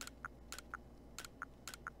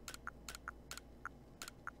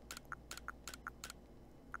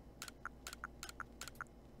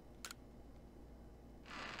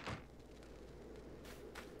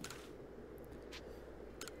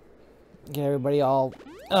 Get everybody all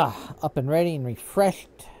up and ready and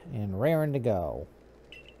refreshed and raring to go.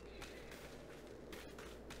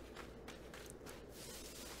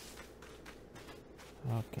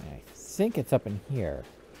 Okay, I think it's up in here.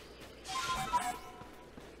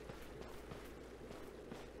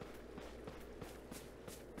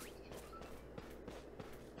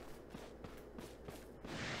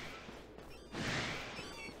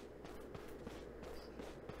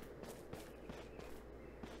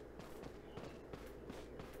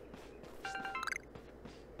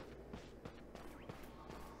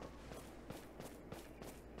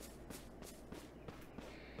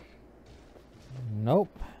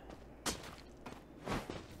 Nope.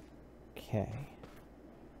 Okay.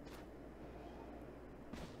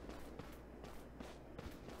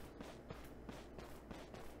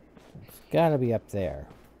 It's gotta be up there.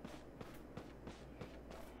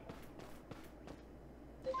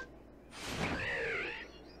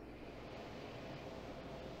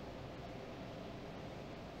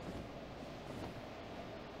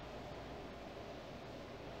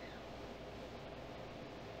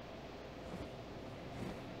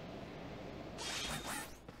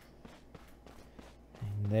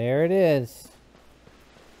 There it is.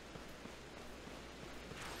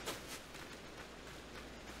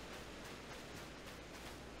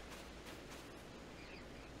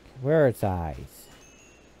 Where are its eyes?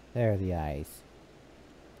 There are the eyes.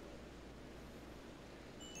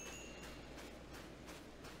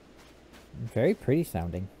 Very pretty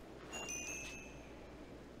sounding.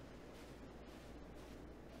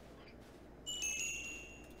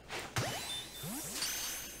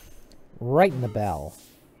 Right in the bell.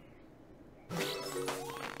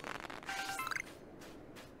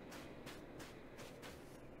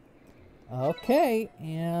 Okay,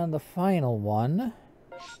 and the final one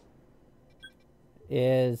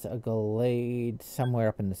is a glade somewhere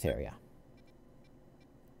up in this area.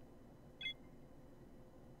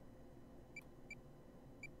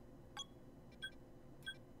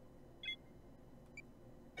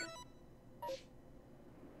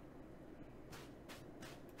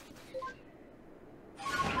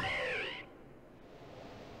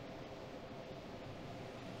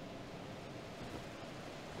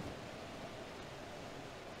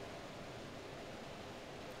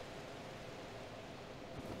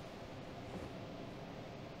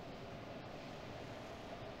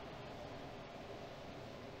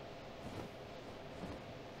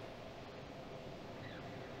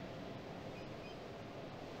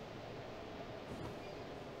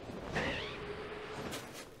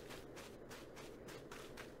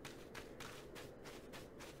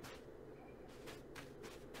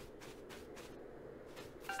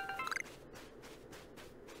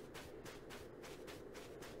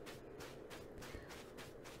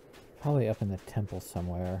 Probably up in the temple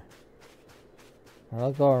somewhere. Or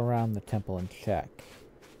I'll go around the temple and check.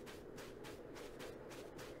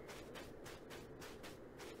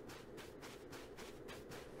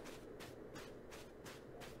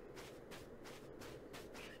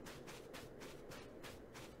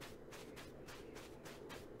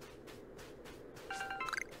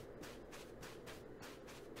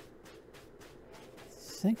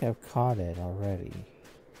 think I've caught it already.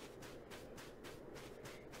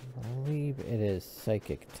 I believe it is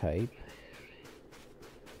psychic type.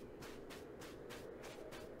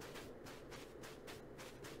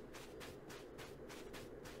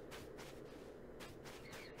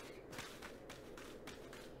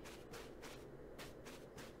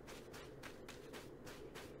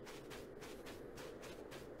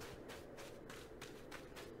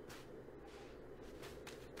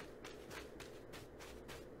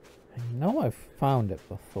 I know I've found it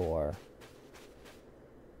before.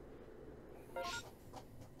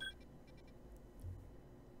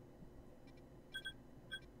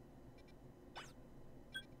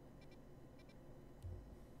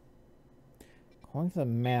 According to the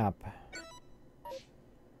map,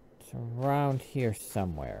 it's around here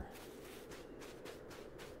somewhere.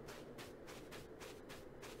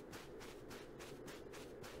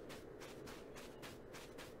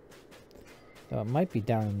 So it might be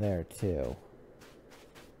down in there too.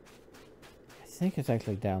 I think it's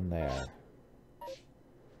actually down there.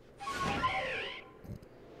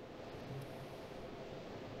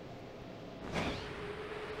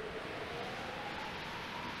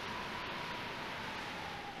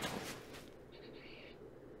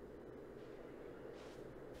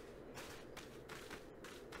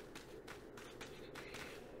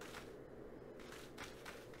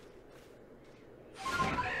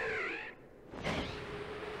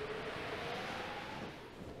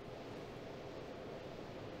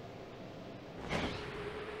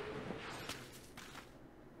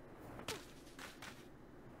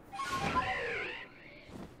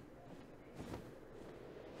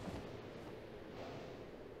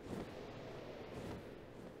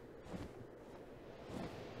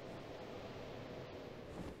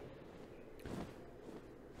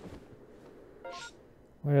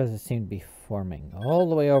 Where does it seem to be forming? All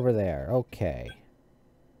the way over there. Okay.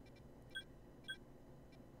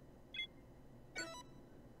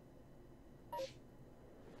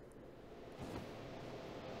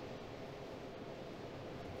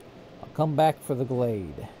 I'll come back for the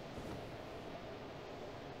glade.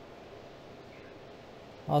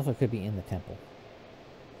 Also could be in the temple.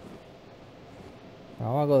 I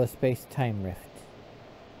want to go to the space-time rift.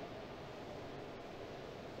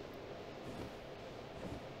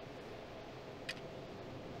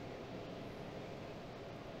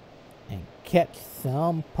 And catch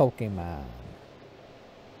some Pokemon.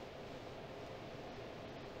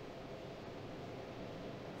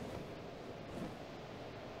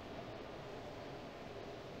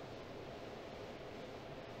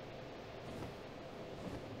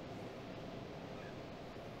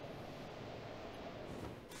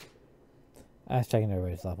 I was checking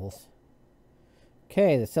everybody's levels.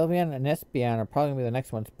 Okay, the Sylveon and Espeon are probably going to be the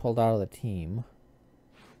next ones pulled out of the team.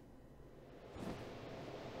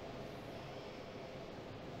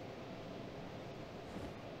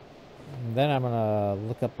 And then I'm going to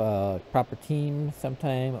look up a proper team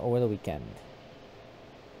sometime over the weekend.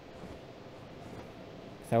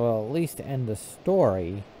 So I will at least end the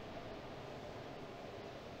story.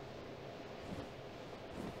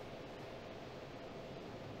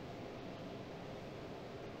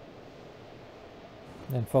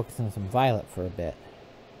 Then focus on some Violet for a bit.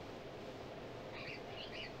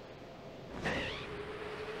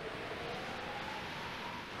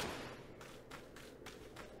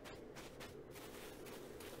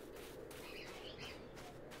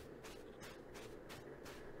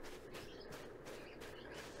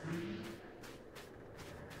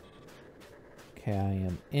 Okay, I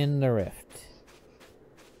am in the rift.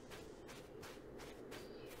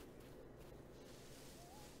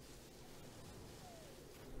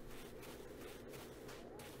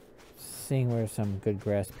 Seeing where some good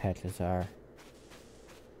grass patches are.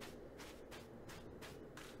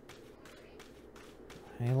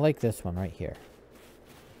 I like this one right here.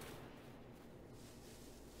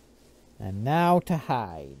 And now to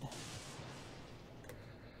hide.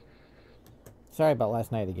 Sorry about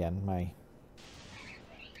last night again. My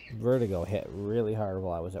vertigo hit really hard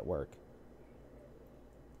while I was at work.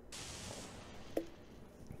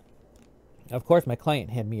 Of course, my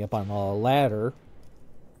client had me up on a ladder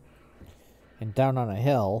and down on a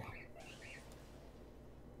hill.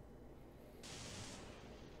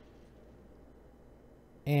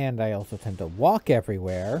 And I also tend to walk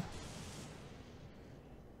everywhere.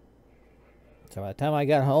 So by the time I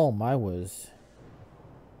got home, I was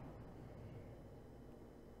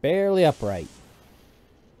barely upright.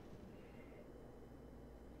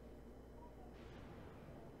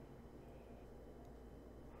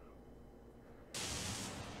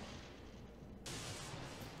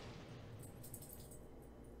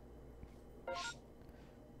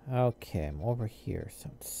 Okay, I'm over here.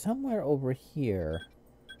 So somewhere over here.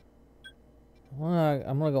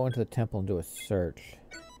 I'm gonna go into the temple and do a search.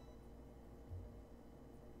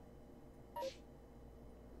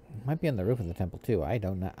 It might be on the roof of the temple too. I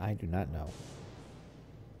do not know.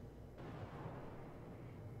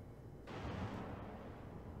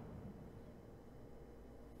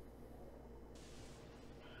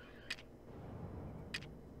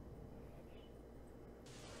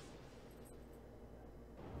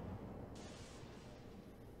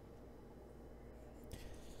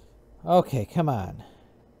 Okay, come on.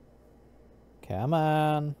 Come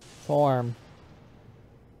on. Form.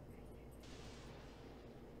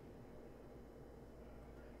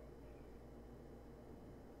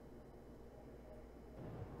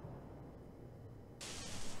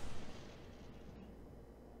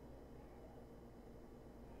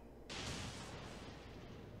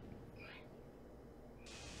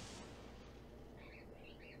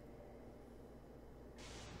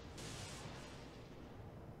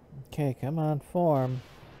 Okay, come on, form.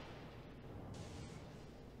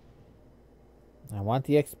 I want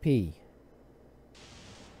the XP.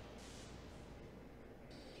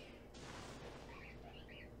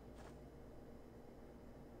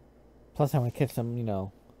 Plus, I want to catch some, you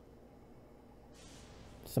know,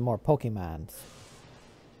 some more Pokemons.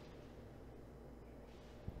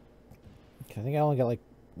 Okay, I think I only got like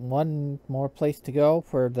one more place to go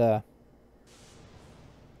for the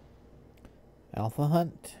Alpha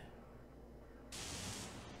Hunt.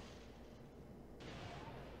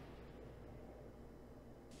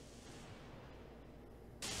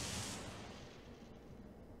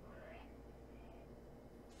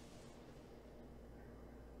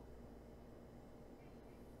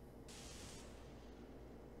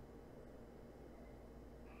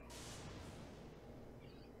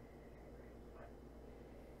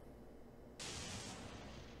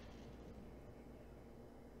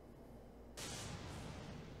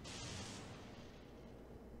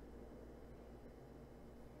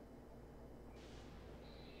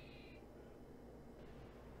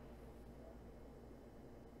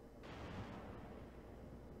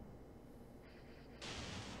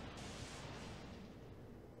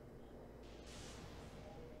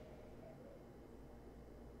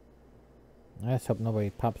 I just hope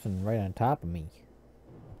nobody pops in right on top of me.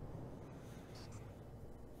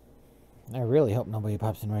 I really hope nobody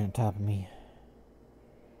pops in right on top of me.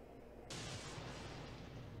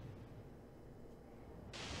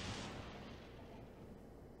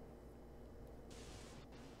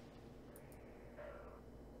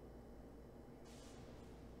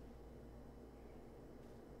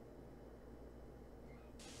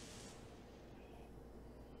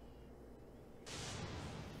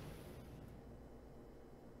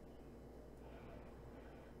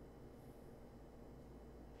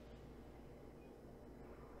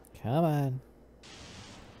 Come on.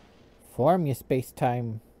 Form, you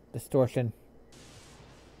space-time distortion.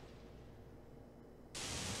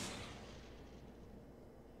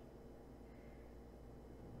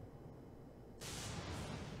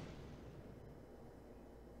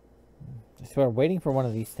 I swear, waiting for one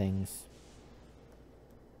of these things.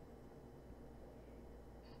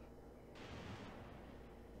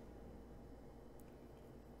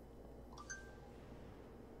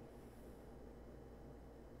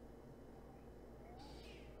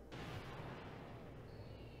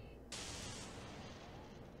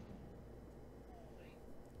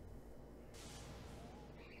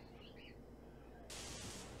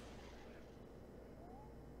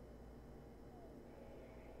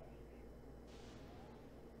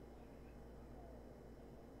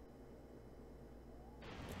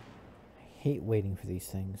 I hate waiting for these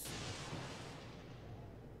things.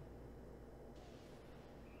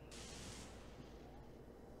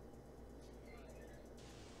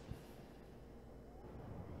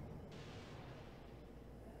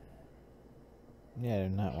 Yeah, I do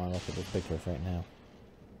not want to look at those pictures right now.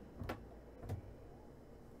 I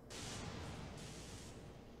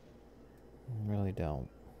really don't.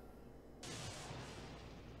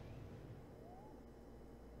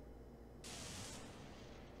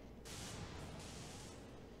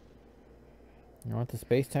 I want the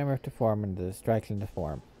space-time rift to form and the distraction to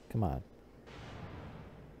form. Come on.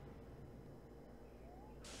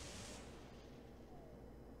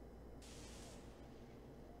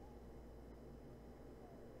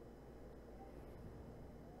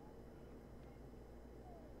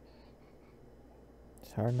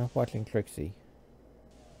 It's hard enough watching Trixie.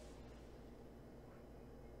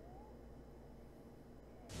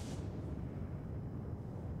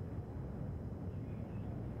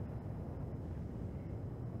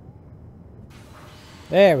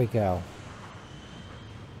 There we go.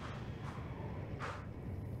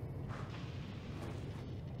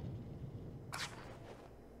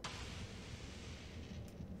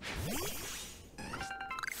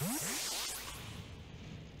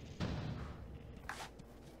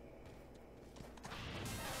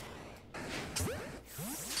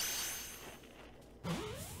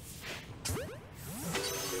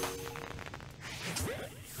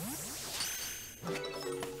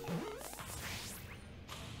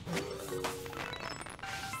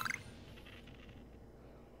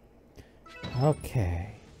 Okay.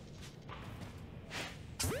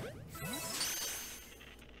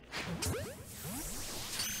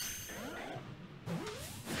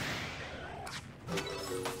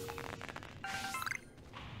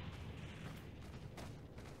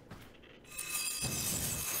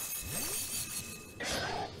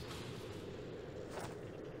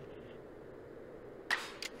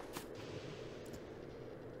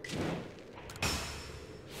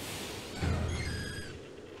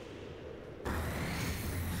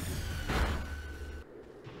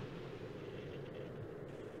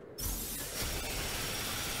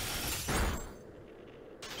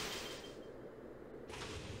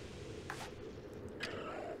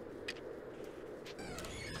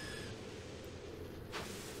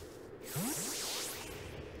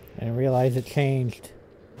 I didn't realize it changed.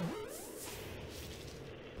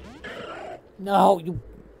 No, you...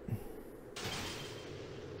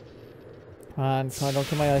 Come on, don't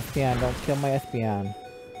kill my Espeon. Don't kill my Espeon.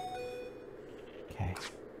 Okay.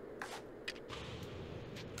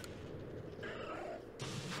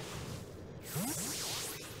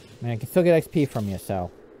 I mean, I can still get XP from you,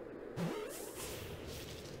 so...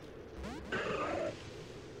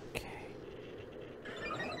 Okay.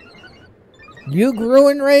 You grew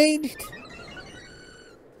enraged?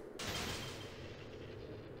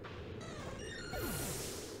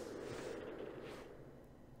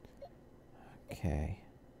 Okay.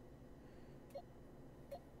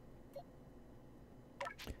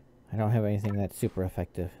 I don't have anything that's super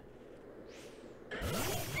effective.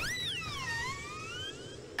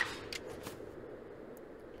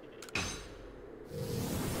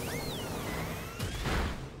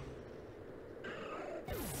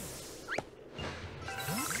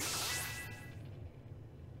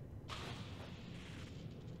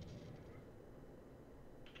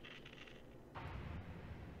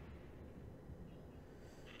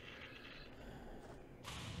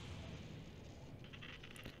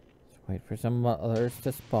 Wait for some others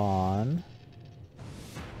to spawn.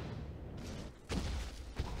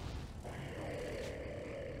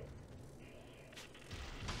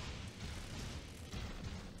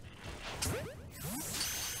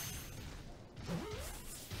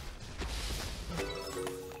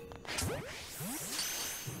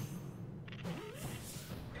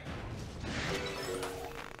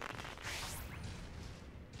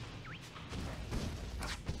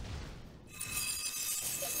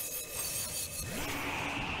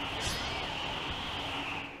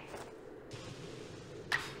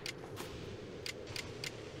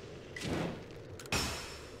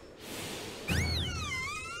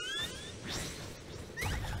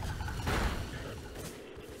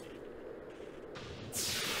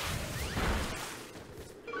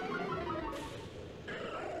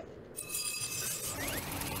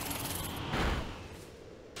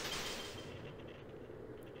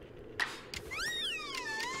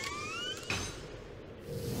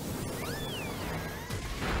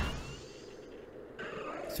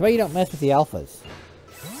 That's why you don't mess with the alphas.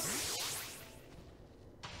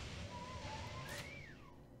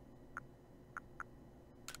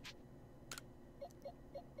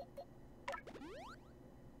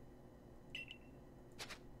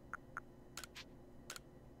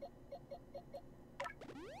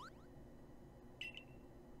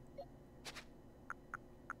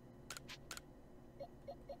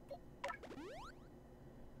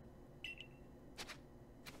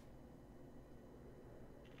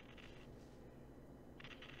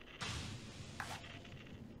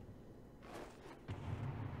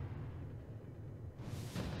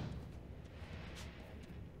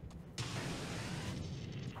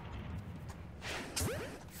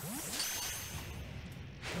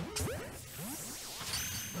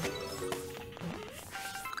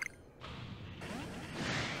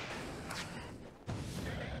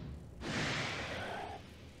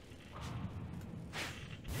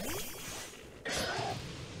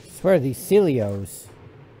 I swear these Celios.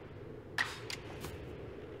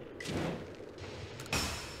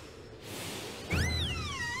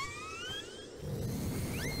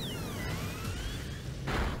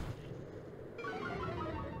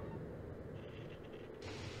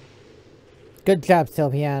 Good job,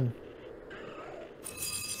 Sylvian.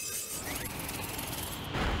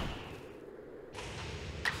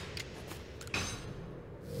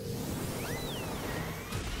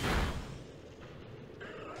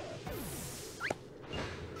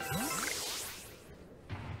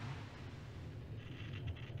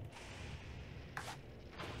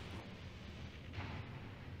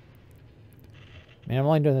 I mean, I'm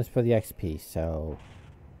only doing this for the XP, so...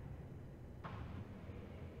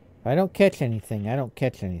 If I don't catch anything, I don't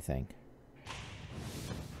catch anything.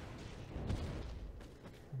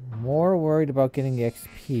 I'm more worried about getting the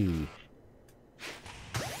XP.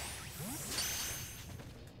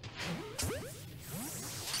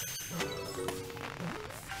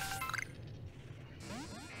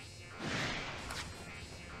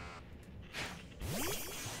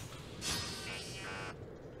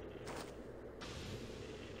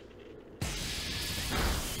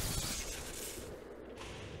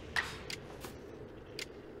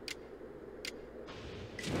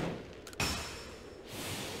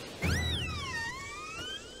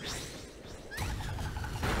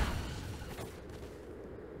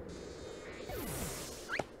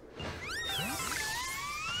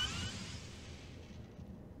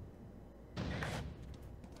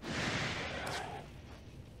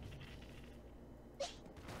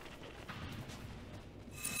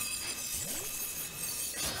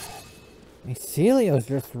 Celio's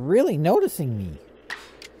just really noticing me.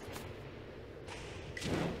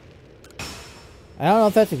 I don't know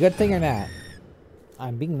if that's a good thing or not.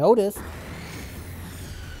 I'm being noticed.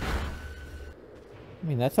 I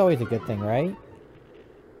mean, that's always a good thing, right?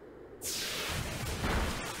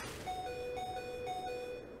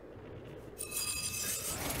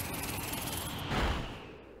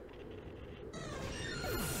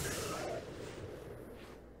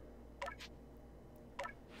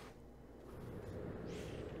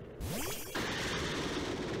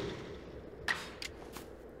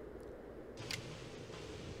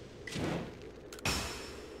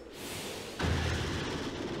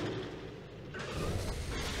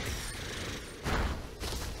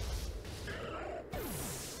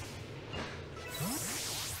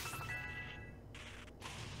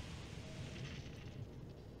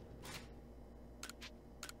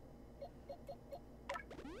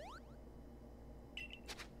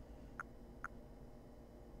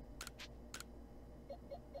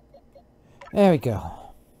 There we go.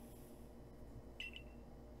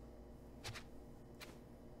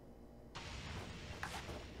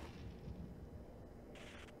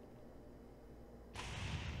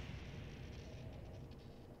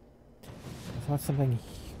 I want something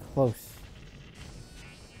close.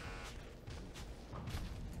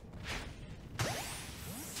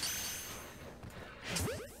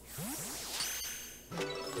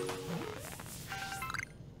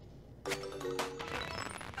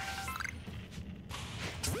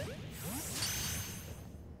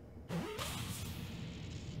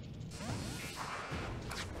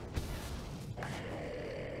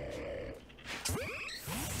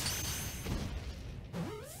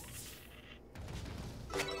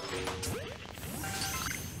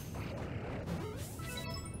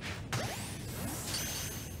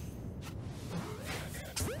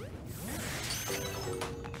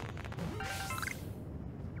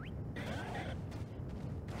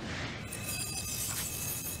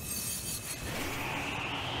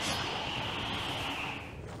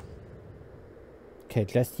 Okay,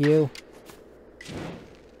 just you.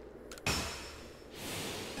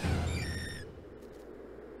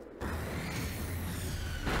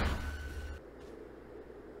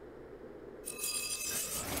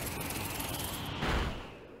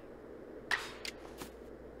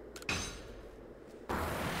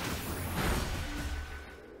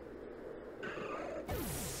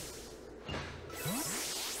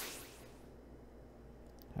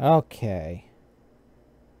 Okay.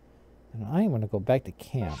 And I want to go back to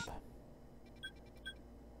camp.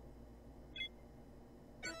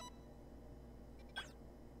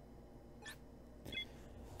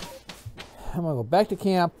 I'm gonna go back to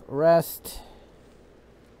camp, rest.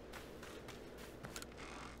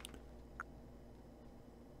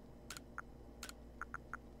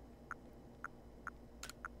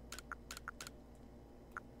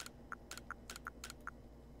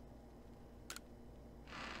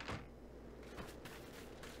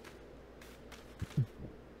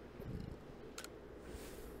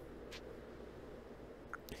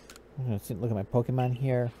 I'm gonna look at my Pokemon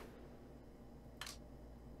here.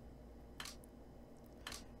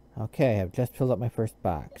 Okay, I've just filled up my first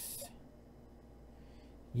box.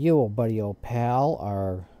 You, old buddy, old pal,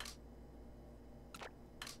 are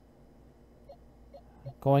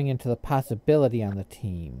Going into the possibility on the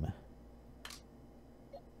team.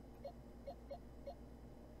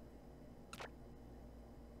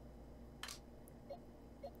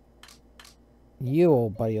 You,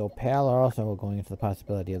 old buddy, old pal, are also going into the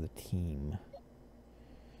possibility of the team.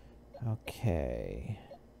 Okay.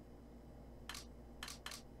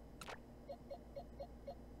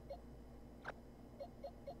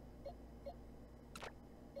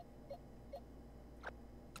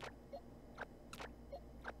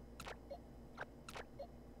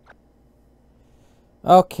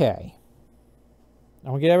 Okay. I'm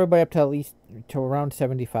going to get everybody up to at least to around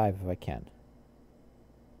 75 if I can.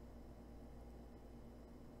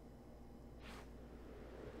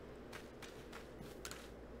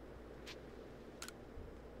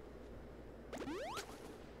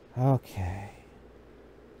 Okay.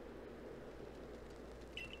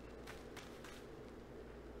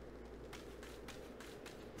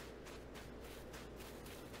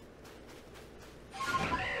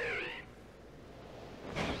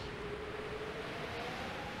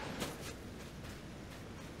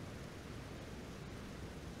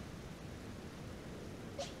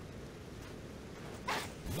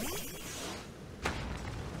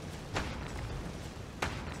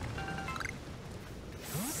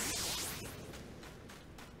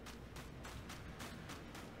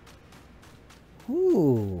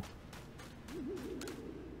 Ooh.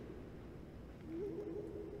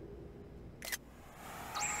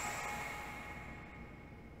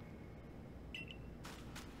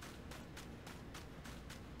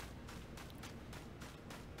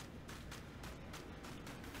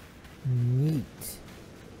 Neat.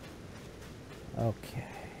 Okay.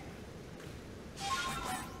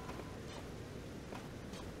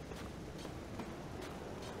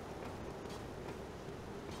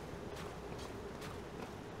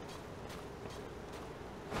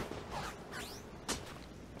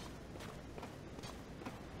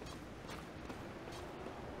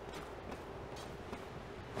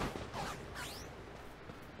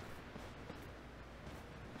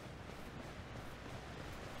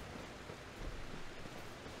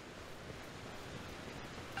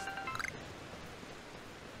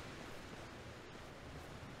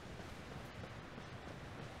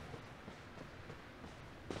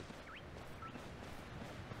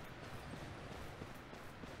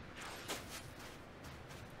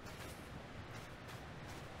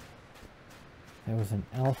 There was an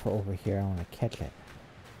alpha over here. I want to catch it.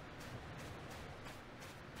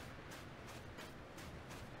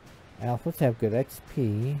 Alphas have good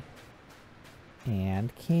XP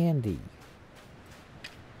and candy.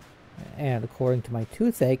 And according to my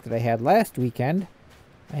toothache that I had last weekend,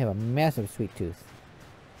 I have a massive sweet tooth.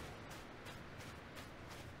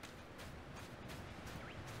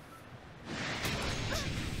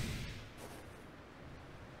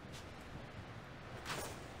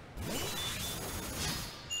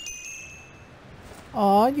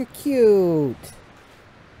 Aw, you're cute.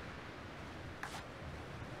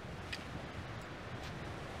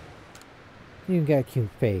 You got a cute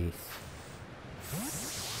face.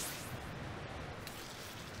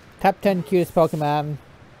 Top 10 cutest Pokemon.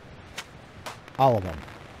 All of them.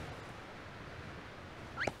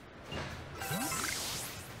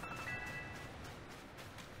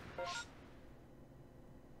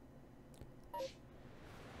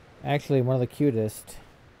 Actually, one of the cutest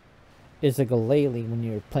is a Glalie when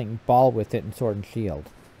you're playing ball with it in Sword and Shield.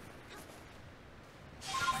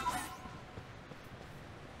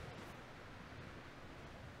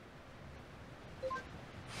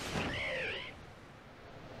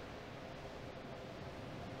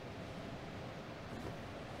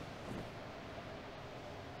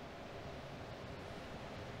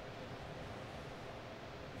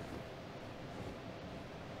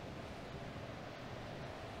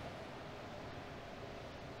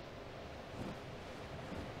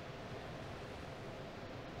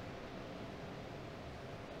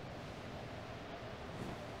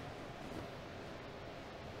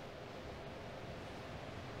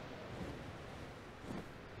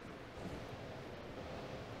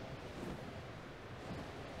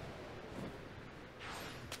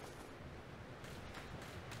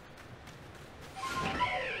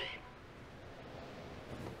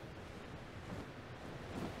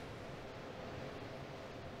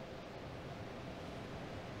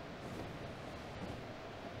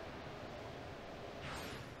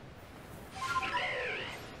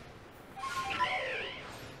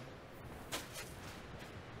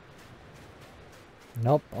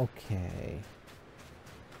 Nope, okay.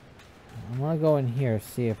 I'm gonna go in here,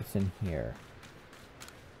 see if it's in here.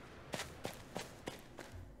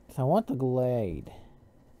 So I want the Glade.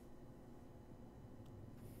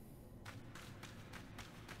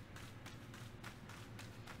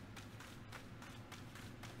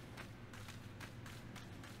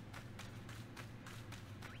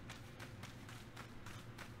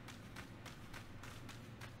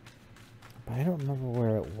 I don't remember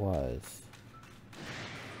where it was.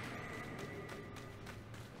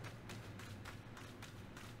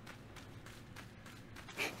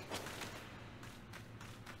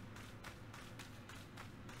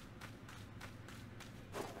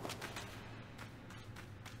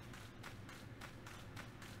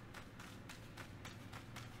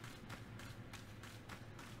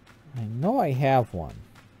 I know I have one.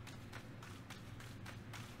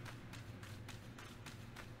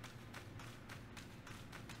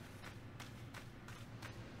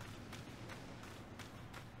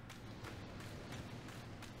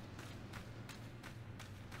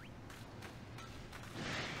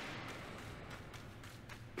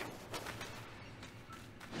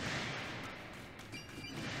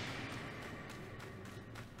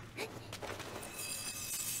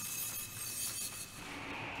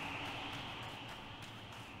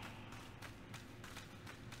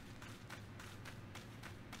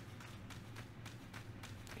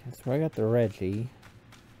 So I got the Reggie.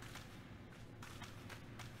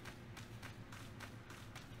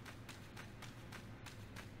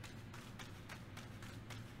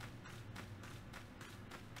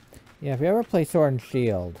 Yeah, if you ever play Sword and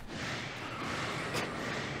Shield,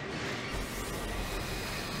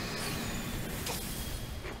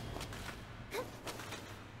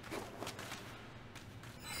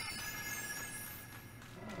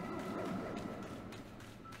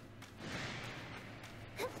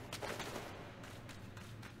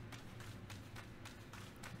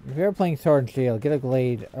 if you're ever playing Sword and Shield, get a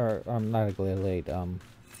Glade, or not a Glade,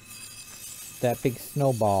 that big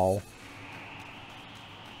snowball.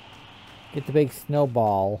 Get the big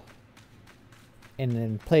snowball, and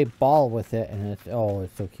then play ball with it, and it's, oh,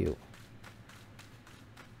 it's so cute.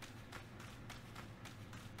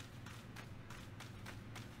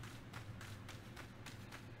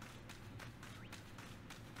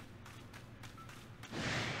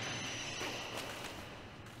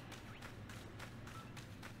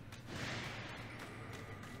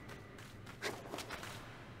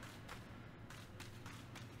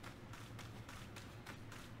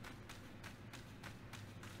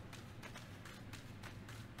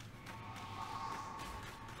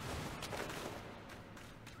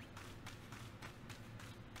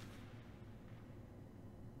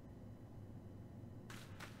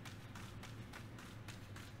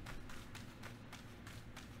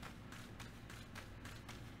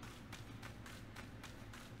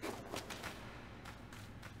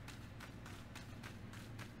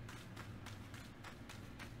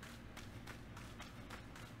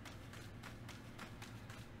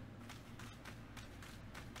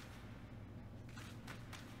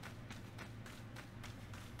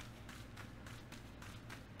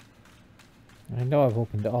 I know I've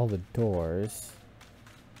opened all the doors.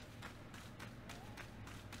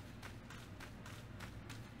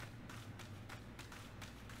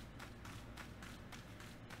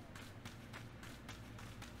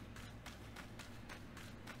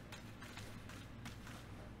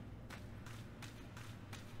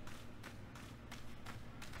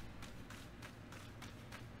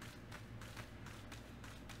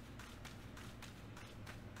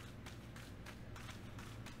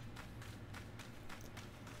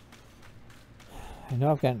 I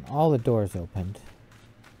know I've gotten all the doors opened.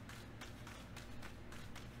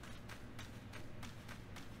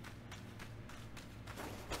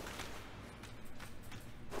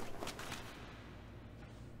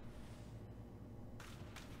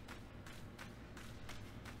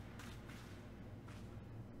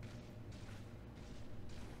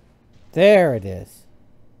 There it is.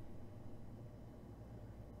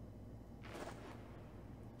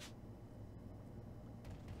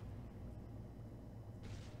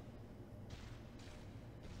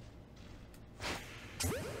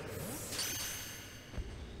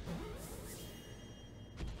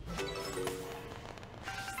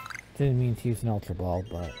 Didn't mean to use an Ultra Ball,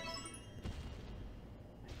 but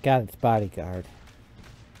got its bodyguard. I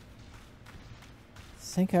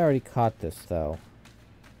think I already caught this, though.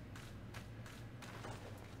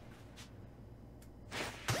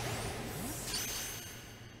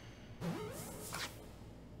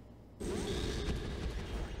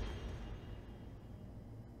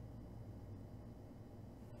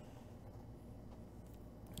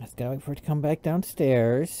 Just gotta wait for it to come back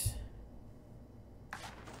downstairs.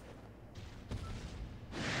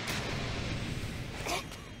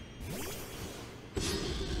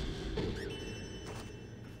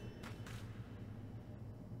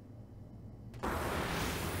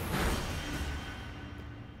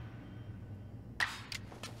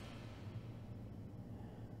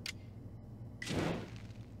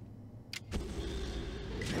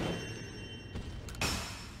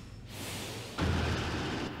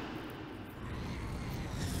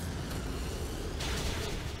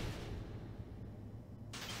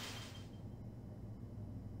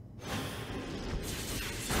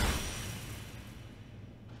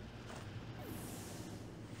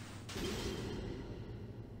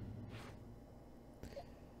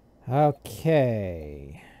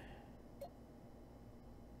 Okay.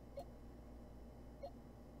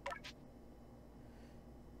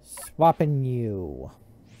 Swapping you.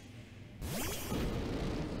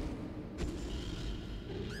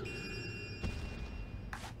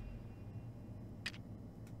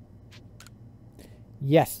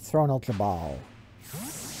 Yes, throw an Ultra Ball.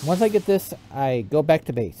 Once I get this, I go back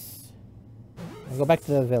to base. I go back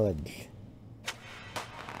to the village.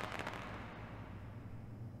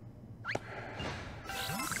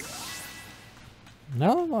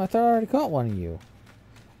 No, I thought I already caught one of you.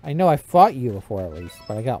 I know I fought you before at least,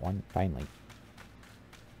 but I got one, finally.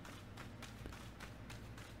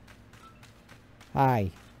 Hi.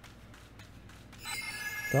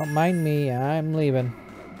 Don't mind me, I'm leaving.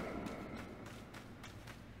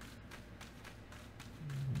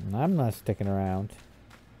 I'm not sticking around.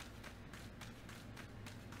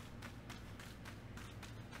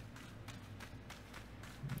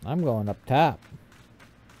 I'm going up top.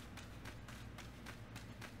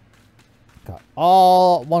 Got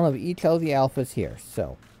all one of each of the alphas here,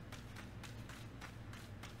 so.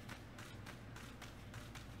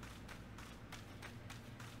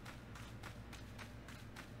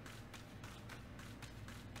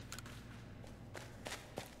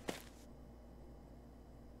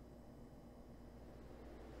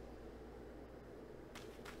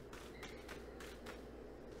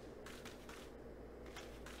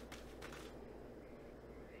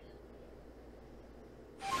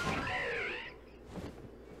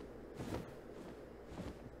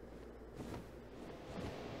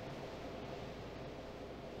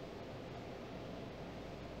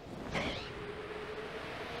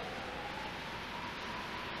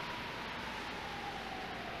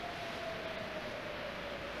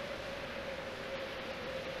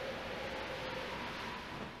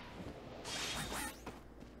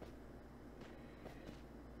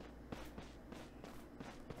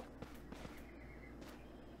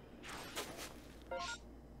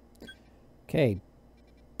 Okay,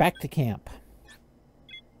 back to camp.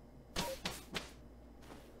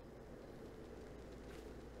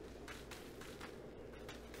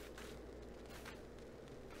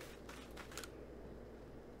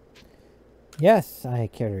 Yes, I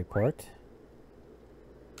care to report.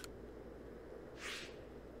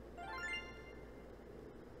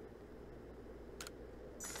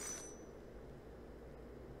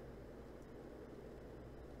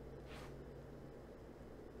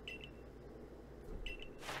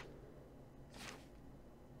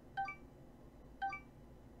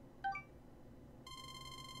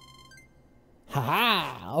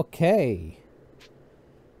 Haha! Okay.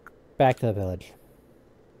 Back to the village.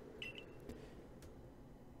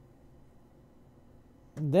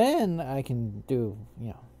 Then I can do, you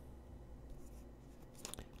know,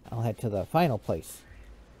 I'll head to the final place.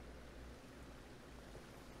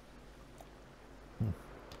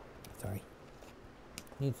 Sorry.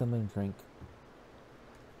 Need something to drink.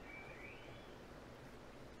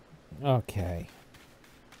 Okay.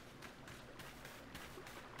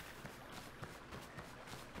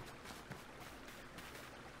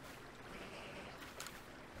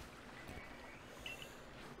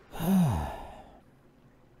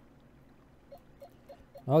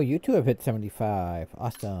 Oh, you two have hit 75.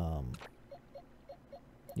 Awesome.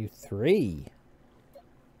 You 3.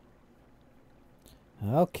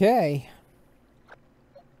 Okay.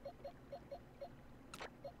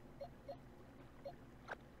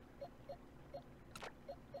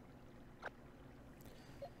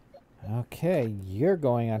 Okay, you're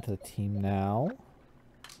going onto the team now.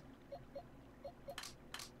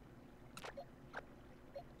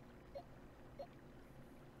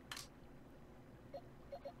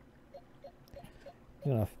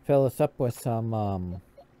 I'm gonna fill this up with some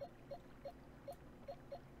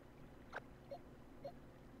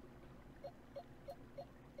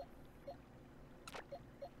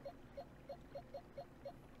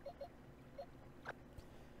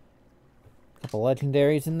couple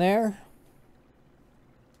legendaries in there.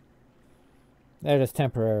 They're just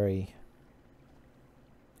temporary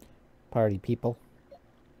party people.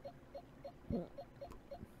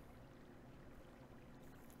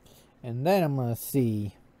 And then I'm gonna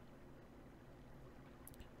see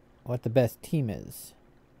what the best team is.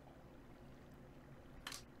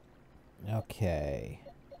 Okay.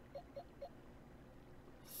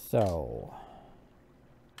 So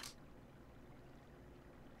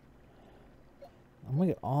I'm gonna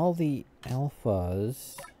get all the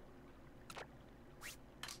alphas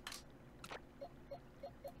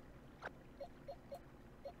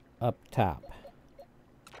up top.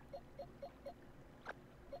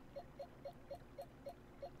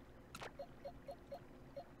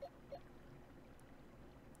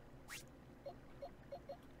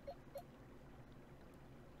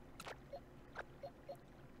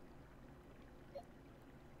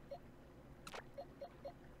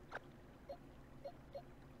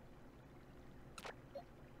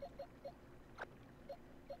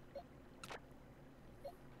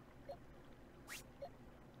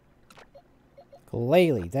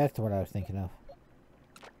 Glalie, that's what I was thinking of.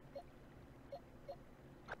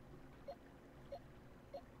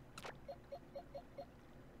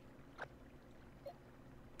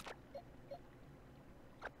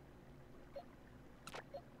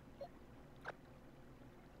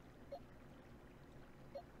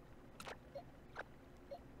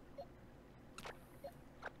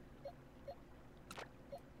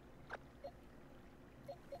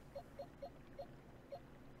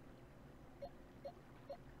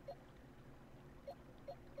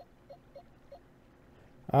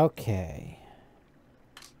 Okay.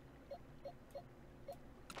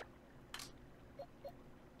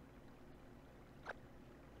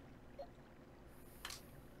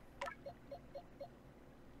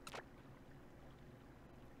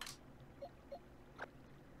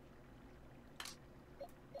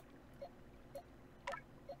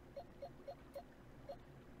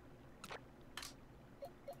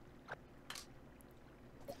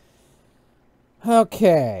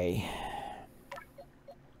 Okay.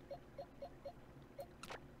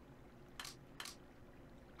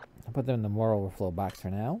 I'll put them in the more overflow box for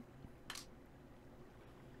now.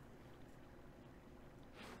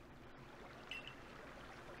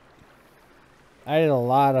 I did a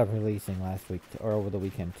lot of releasing last week, or over the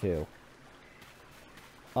weekend too.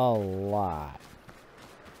 A lot.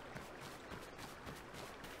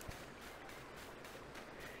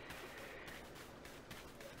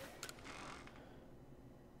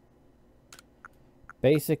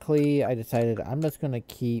 Basically, I decided I'm just going to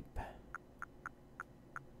keep...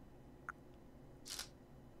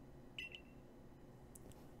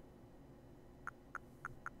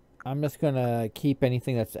 I'm just going to keep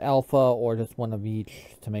anything that's alpha or just one of each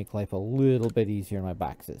to make life a little bit easier in my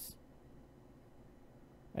boxes.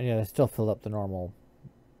 And yet I still fill up the normal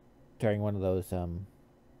during one of those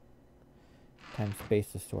time-space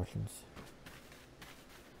distortions.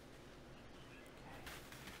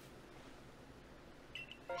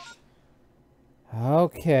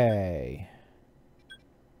 Okay.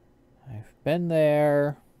 I've been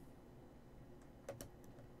there.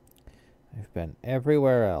 I've been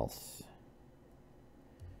everywhere else.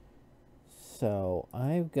 So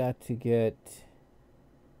I've got to get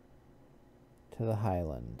to the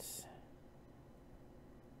Highlands.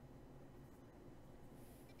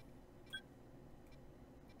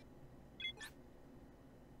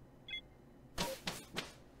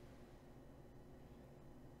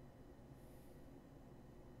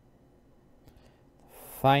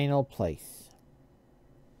 Final place.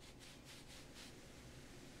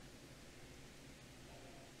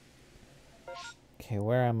 Okay,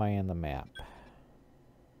 where am I on the map?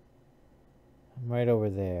 I'm right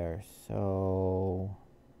over there, so...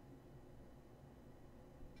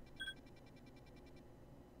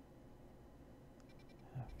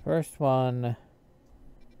 First one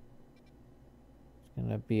is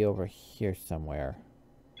gonna be over here somewhere.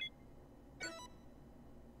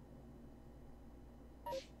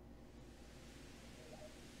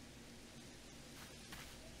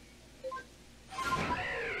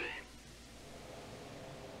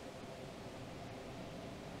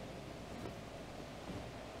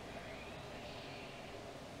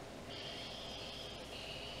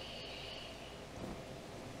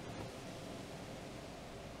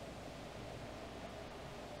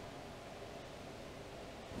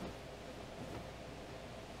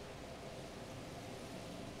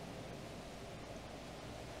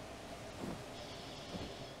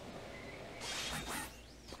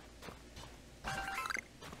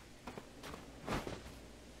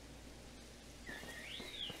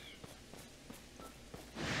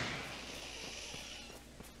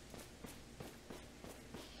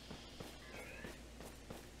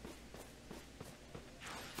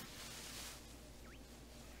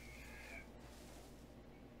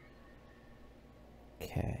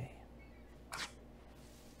 Okay.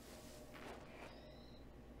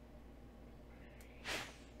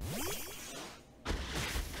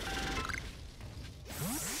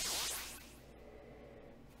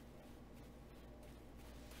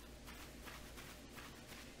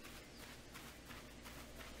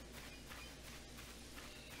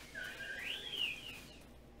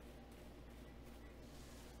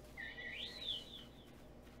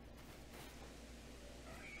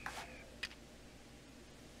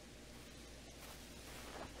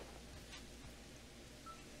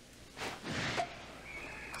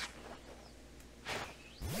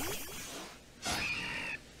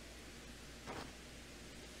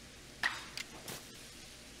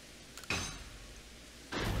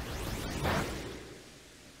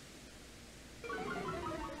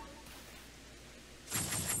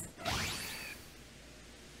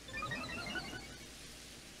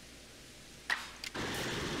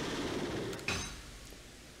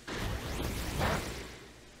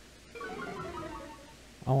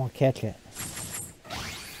 I won't catch it.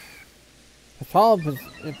 If all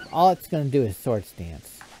it's gonna do is sword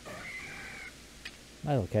stance.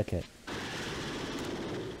 Might as well catch it.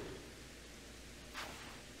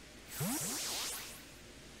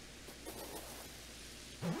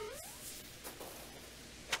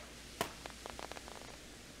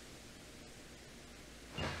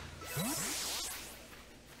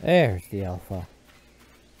 There's the alpha.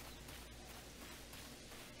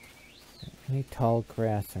 Any tall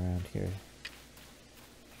grass around here?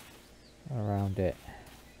 Around it.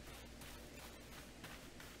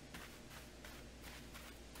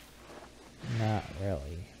 Not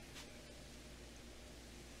really.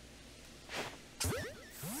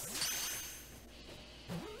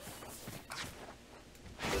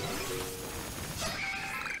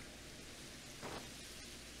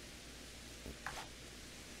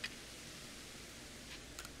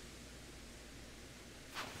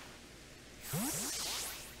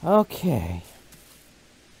 Okay.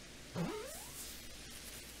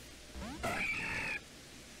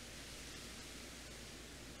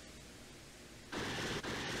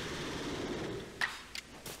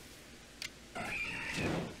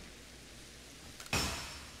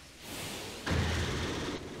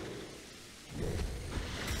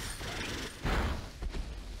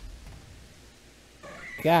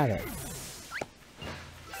 Got it.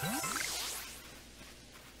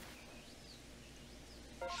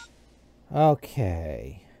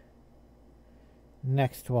 Okay.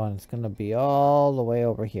 Next one's gonna be all the way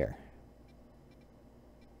over here.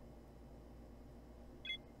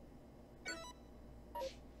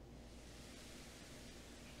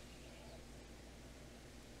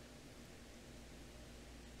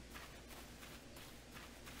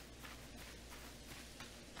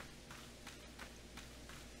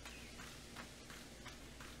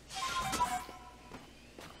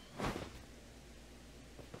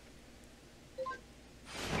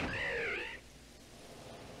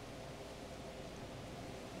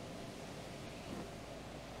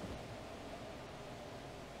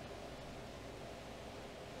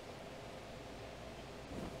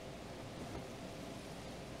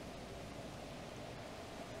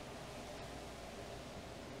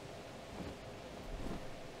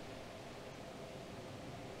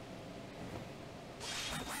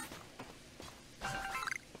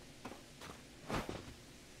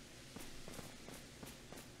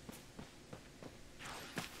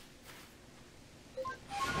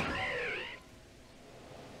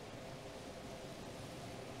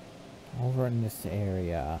 Over in this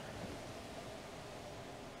area.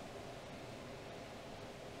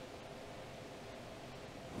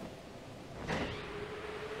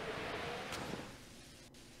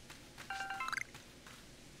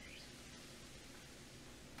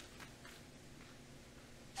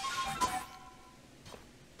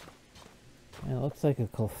 It looks like a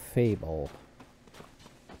Clefable.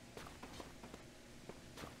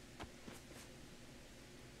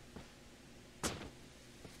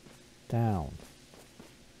 Down.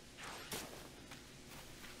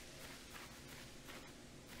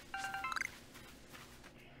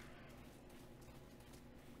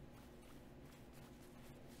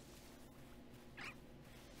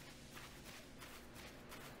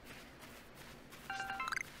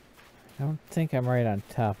 I don't think I'm right on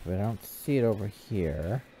top of it. I don't see it over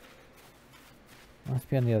here. Must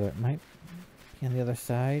be on the other. Might be on the other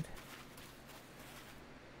side.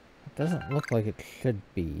 It doesn't look like it should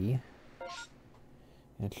be.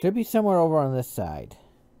 It should be somewhere over on this side.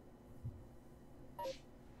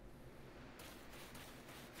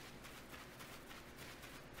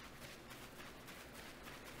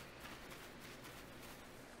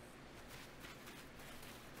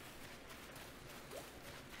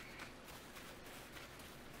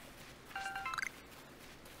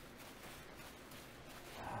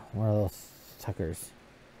 One of those suckers.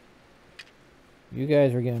 You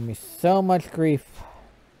guys are giving me so much grief.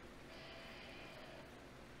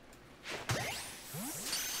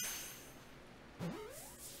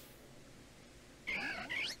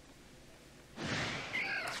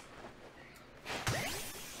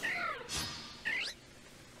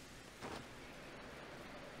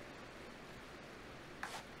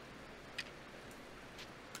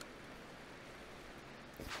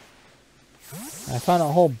 I found a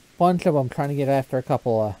whole bunch of them trying to get after a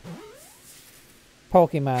couple of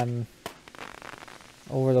Pokemon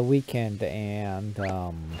over the weekend, and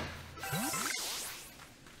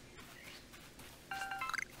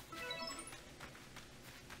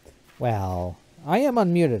well, I am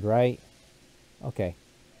unmuted, right? Okay.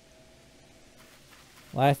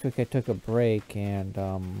 Last week I took a break and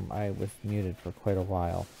I was muted for quite a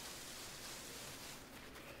while.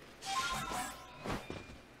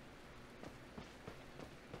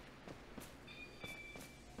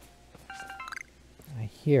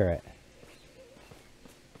 hear it.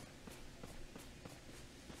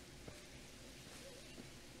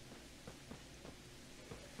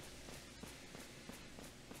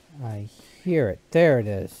 I hear it. There it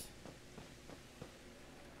is.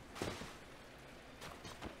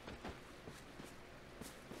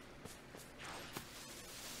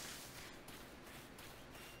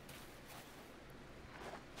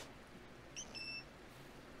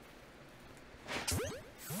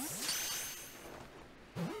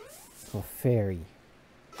 Oh, fairy.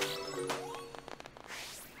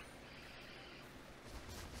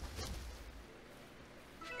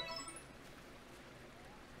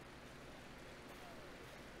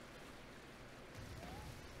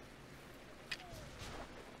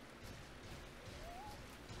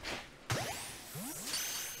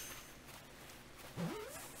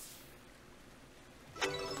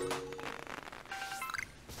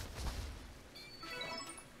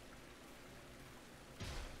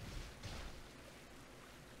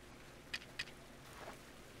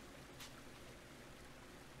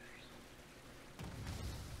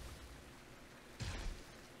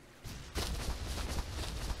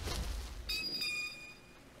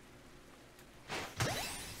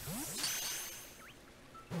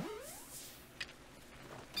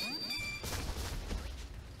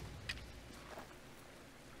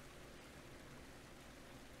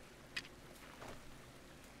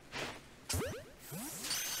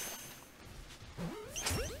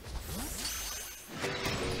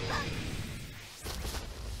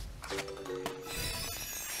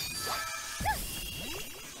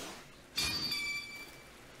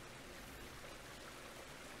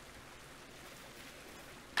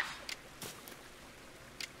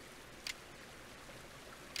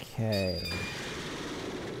 Okay.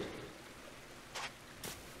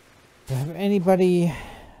 Do I have anybody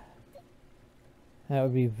that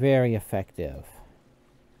would be very effective?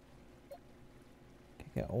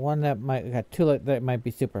 Okay, got one that might, got two that might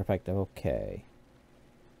be super effective. Okay.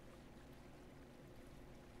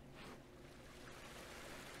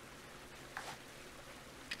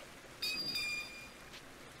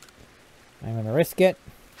 I'm gonna risk it.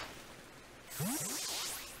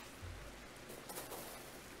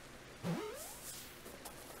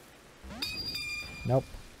 Nope.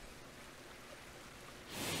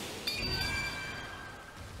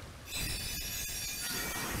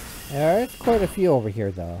 There's quite a few over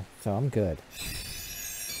here though, so I'm good.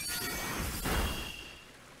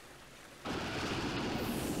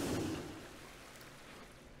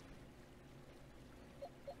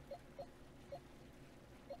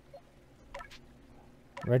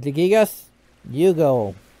 Regigigas, you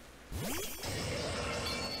go.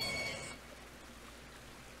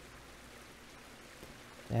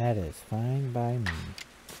 That is fine by me.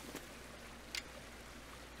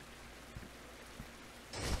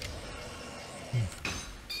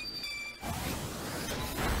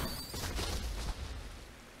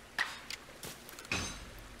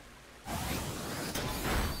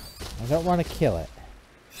 I don't want to kill it.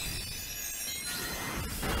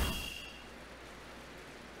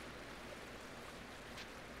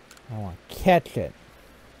 I want to catch it.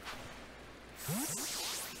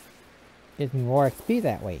 Gives me more XP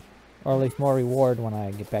that way. Or at least more reward when I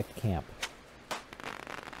get back to camp.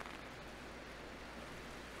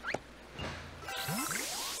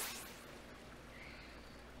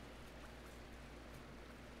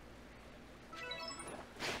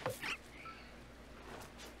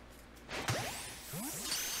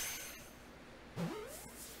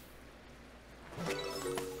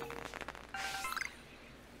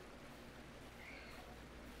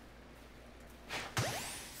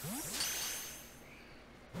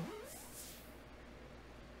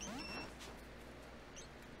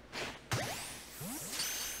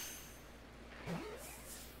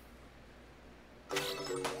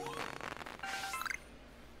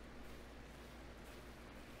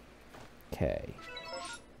 Okay.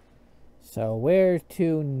 So where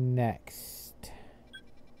to next?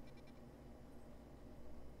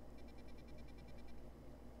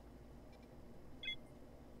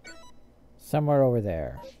 Somewhere over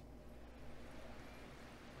there.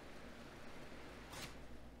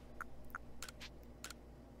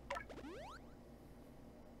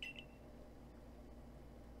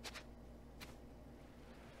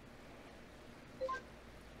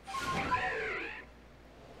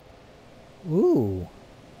 Ooh.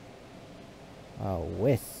 A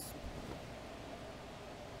wisp.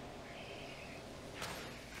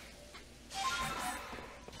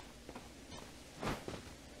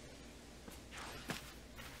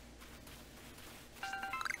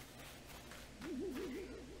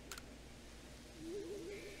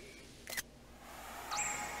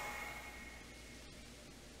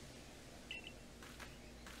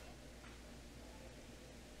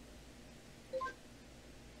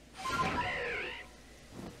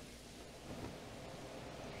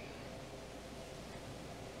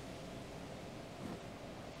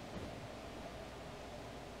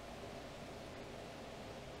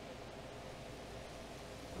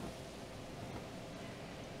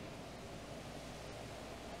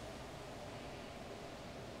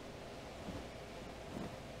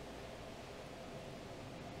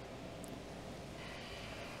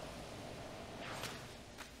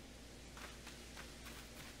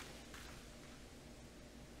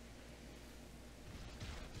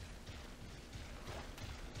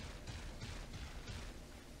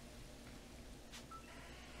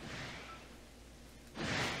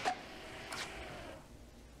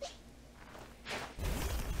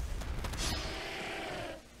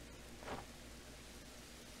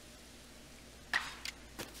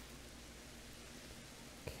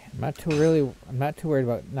 I'm not too worried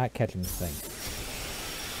about not catching this thing.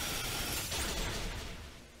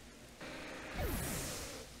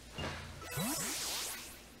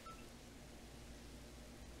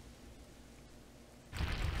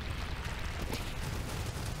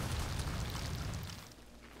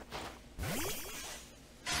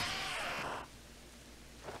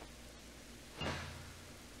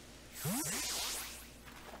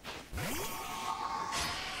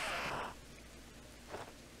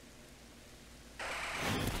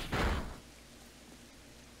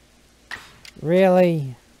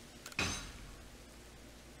 Really?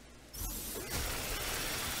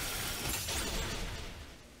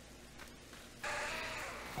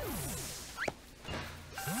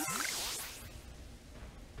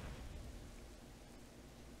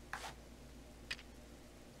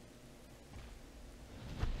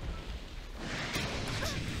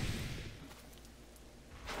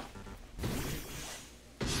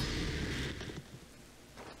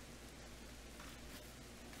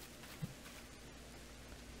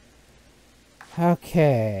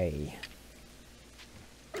 Okay.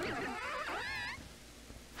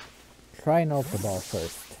 Try an Ultra Ball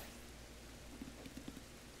first.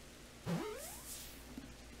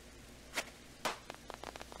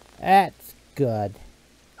 That's good.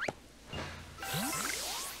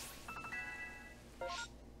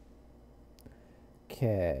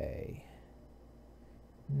 Okay.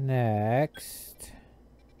 Next.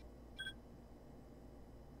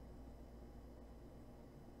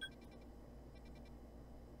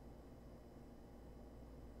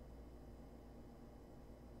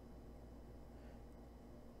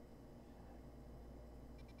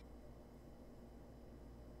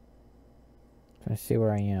 Trying to see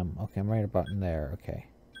where I am. Okay, I'm right about in there. Okay.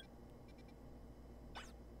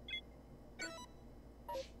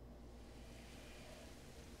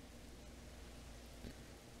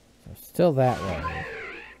 So still that way.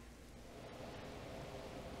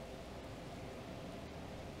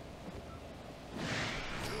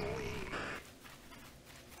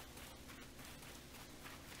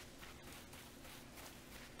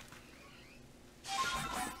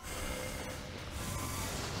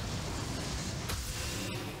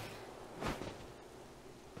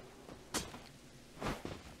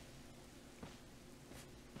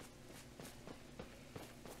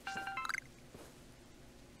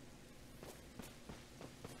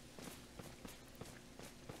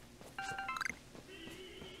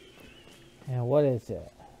 And what is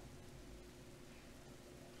it?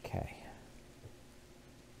 Okay.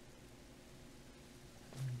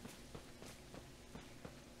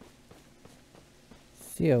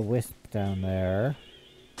 See a wisp down there.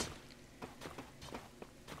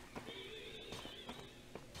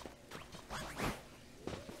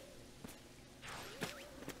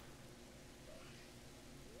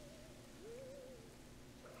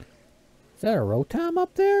 Is that a Rotom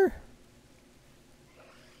up there?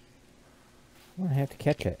 I'm gonna have to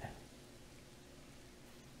catch it.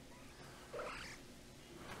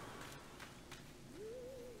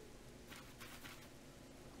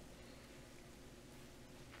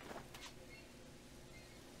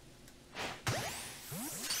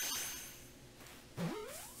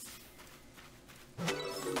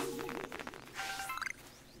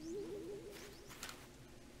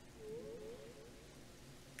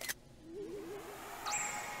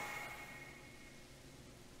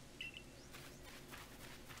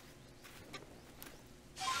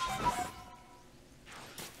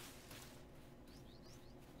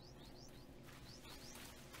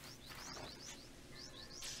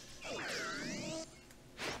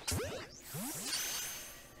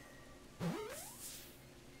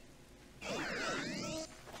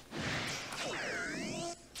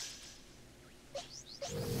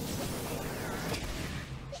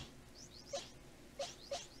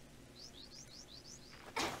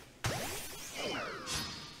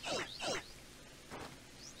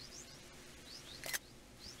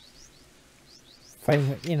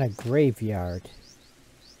 Fighting in a graveyard.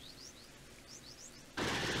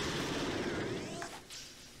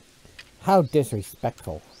 How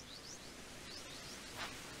disrespectful.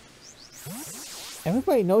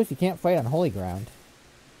 Everybody knows you can't fight on holy ground.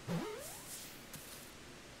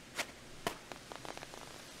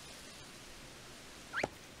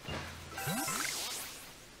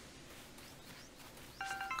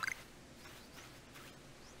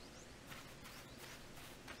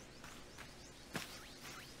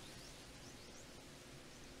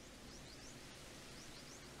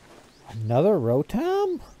 Another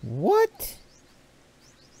Rotom? What?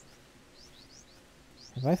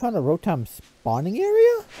 Have I found a Rotom spawning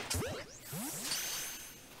area?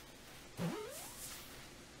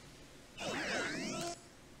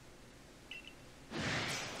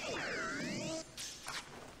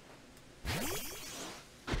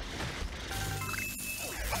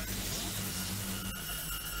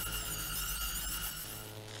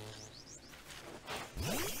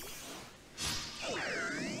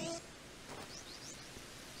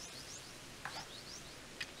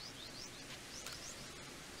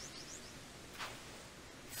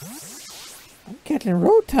 Catching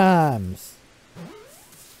Rotoms!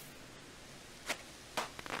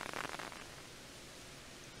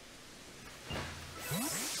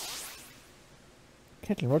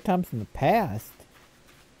 Catching Rotoms in the past.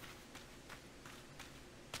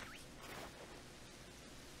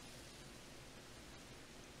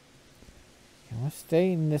 I'm gonna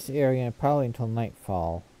stay in this area probably until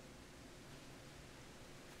nightfall.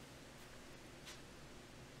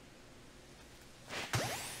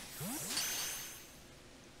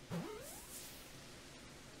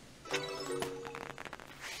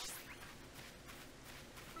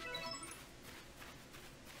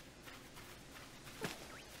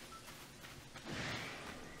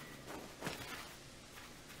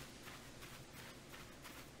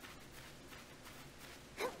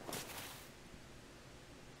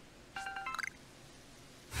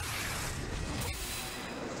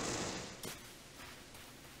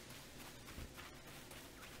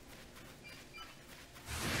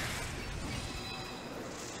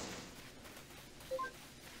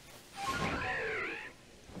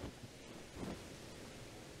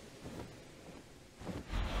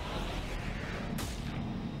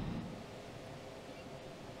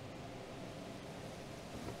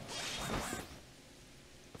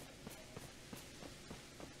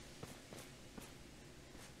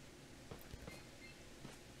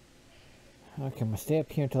 Okay, I'm gonna stay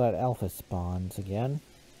up here until that alpha spawns again.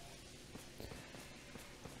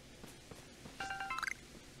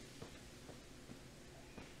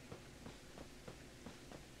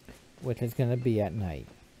 Which is gonna be at night.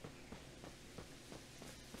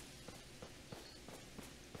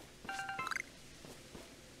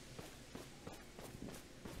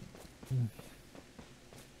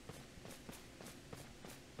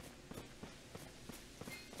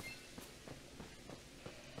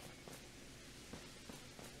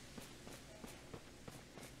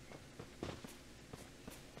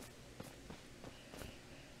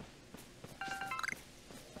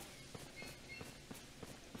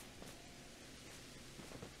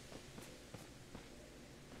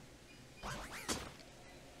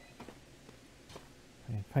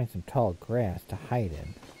 Find some tall grass to hide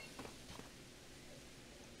in.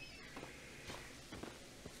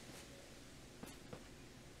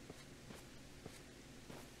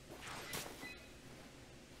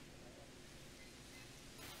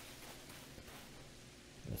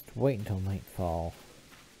 Just wait until nightfall.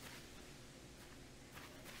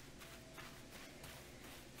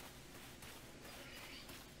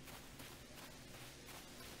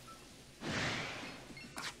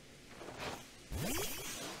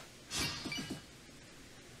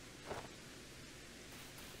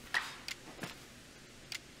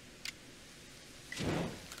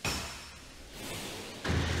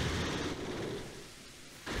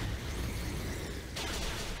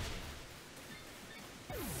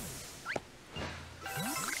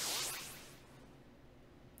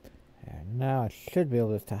 Now I should be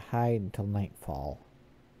able to hide until nightfall.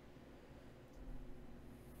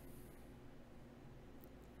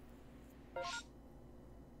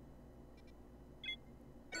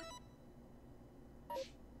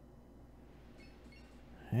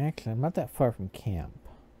 Actually, I'm not that far from camp.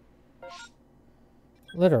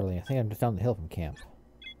 Literally, I think I'm just down the hill from camp.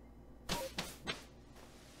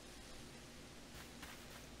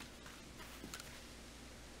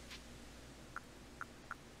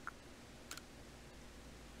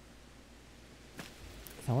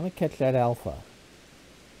 I want to catch that alpha.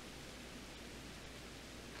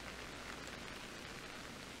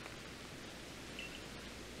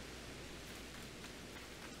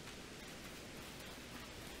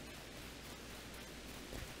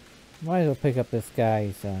 Might as well pick up this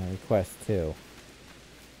guy's request too.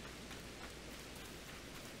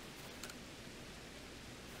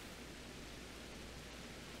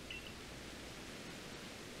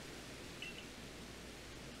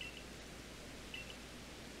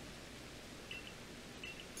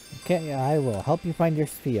 Okay, I will help you find your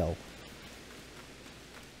Spheal.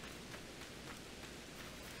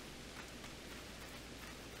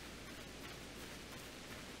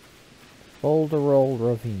 Boulder Roll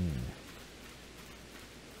Ravine.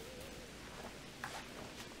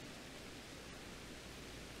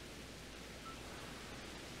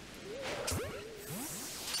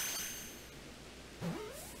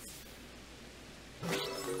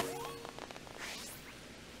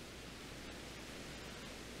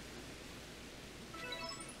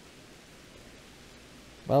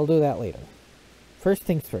 But I'll do that later. First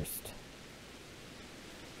things first.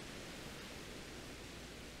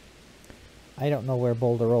 I don't know where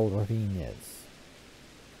Boulder Roll Ravine is.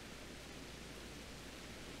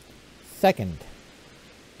 Second,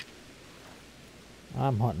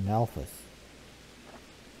 I'm hunting alphas.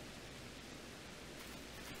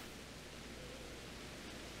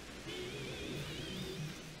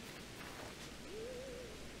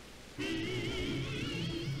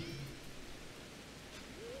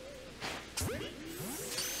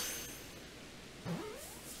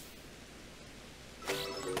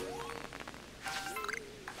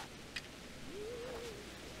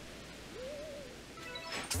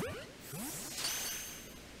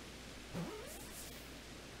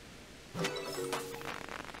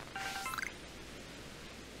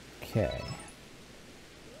 Okay.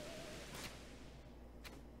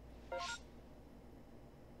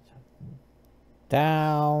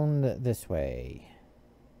 Down this way.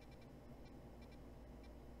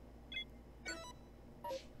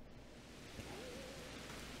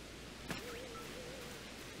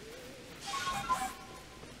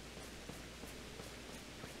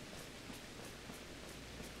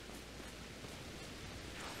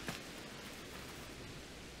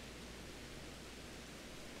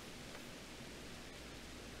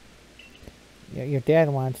 Your dad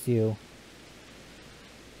wants you.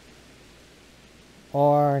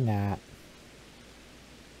 Or not.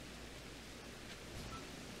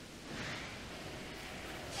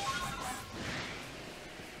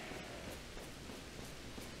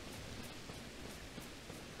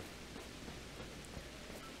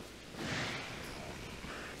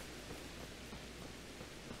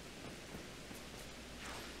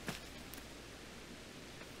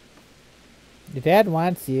 Your dad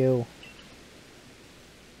wants you.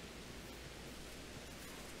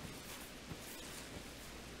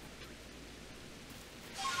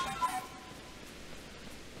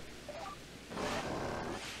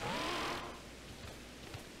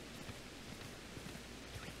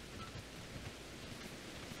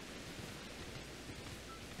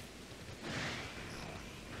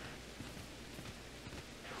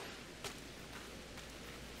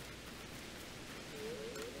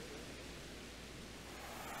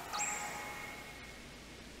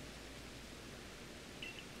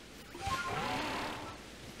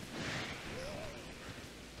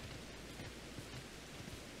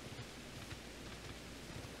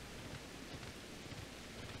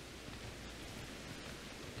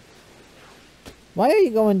 Why are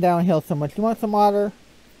you going downhill so much? You want some water?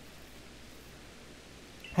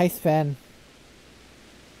 Hi, Sven.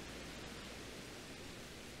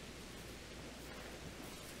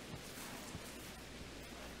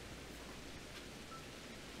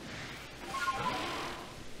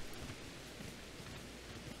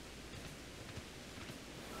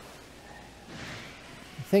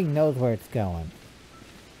 The thing knows where it's going.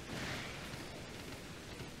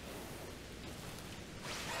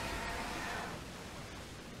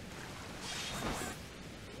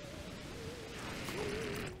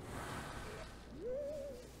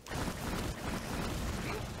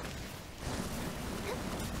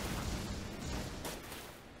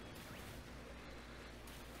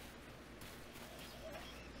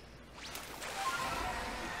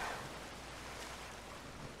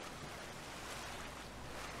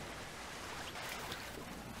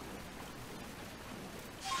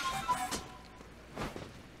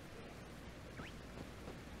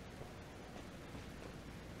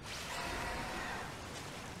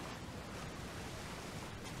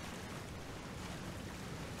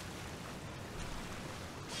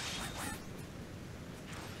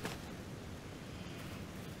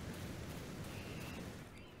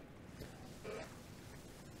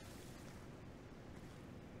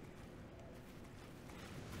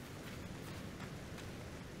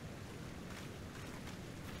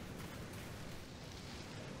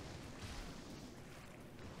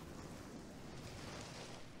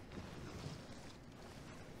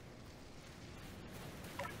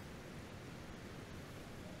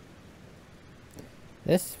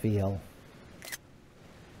 This feel.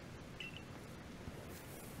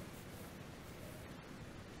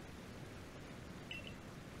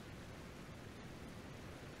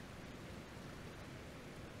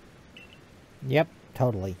 Yep,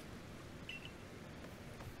 totally.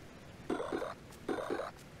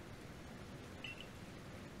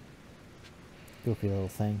 Goofy little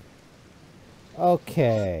thing.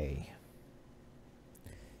 Okay.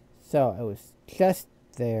 So it was just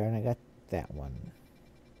there and I got that one.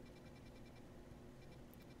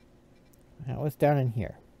 That was down in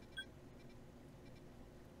here.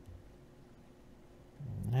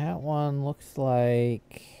 That one looks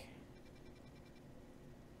like...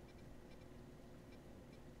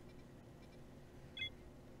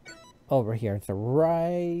 over here. It's a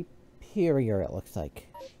Rhyperior, it looks like.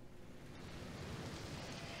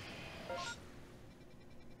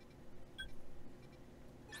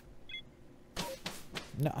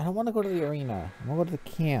 No, I don't want to go to the arena. I want to go to the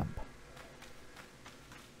camp.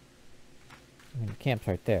 I mean, the camp's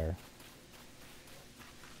right there.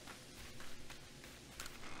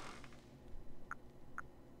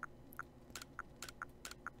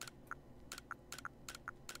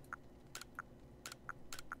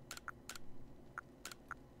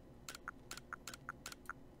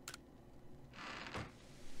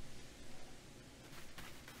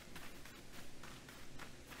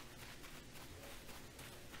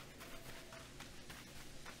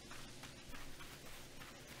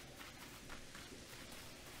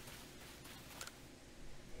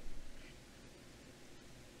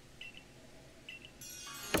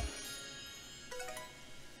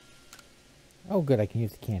 Oh, good, I can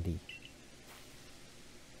use the candy.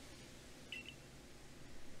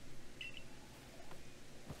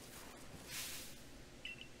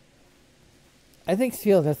 I think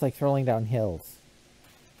Steel just like rolling down hills.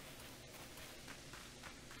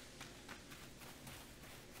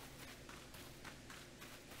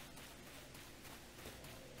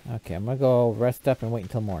 Okay, I'm gonna go rest up and wait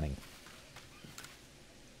until morning.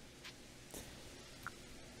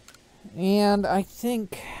 And I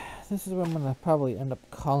think this is what I'm gonna probably end up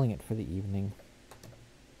calling it for the evening.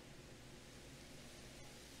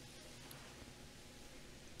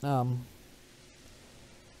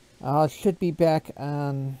 I should be back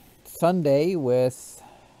on Sunday with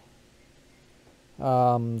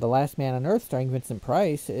The Last Man on Earth starring Vincent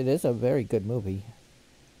Price. It is a very good movie.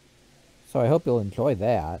 So I hope you'll enjoy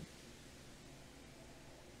that.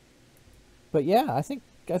 But yeah, I think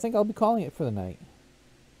I'll be calling it for the night.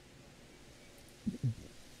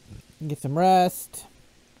 Get some rest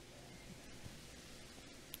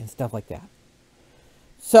and stuff like that.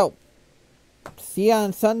 So, see you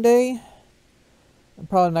on Sunday. I'm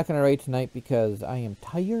probably not going to raid tonight because I am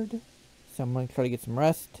tired. So I'm going to try to get some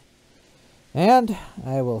rest. And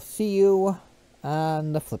I will see you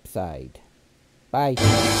on the flip side. Bye.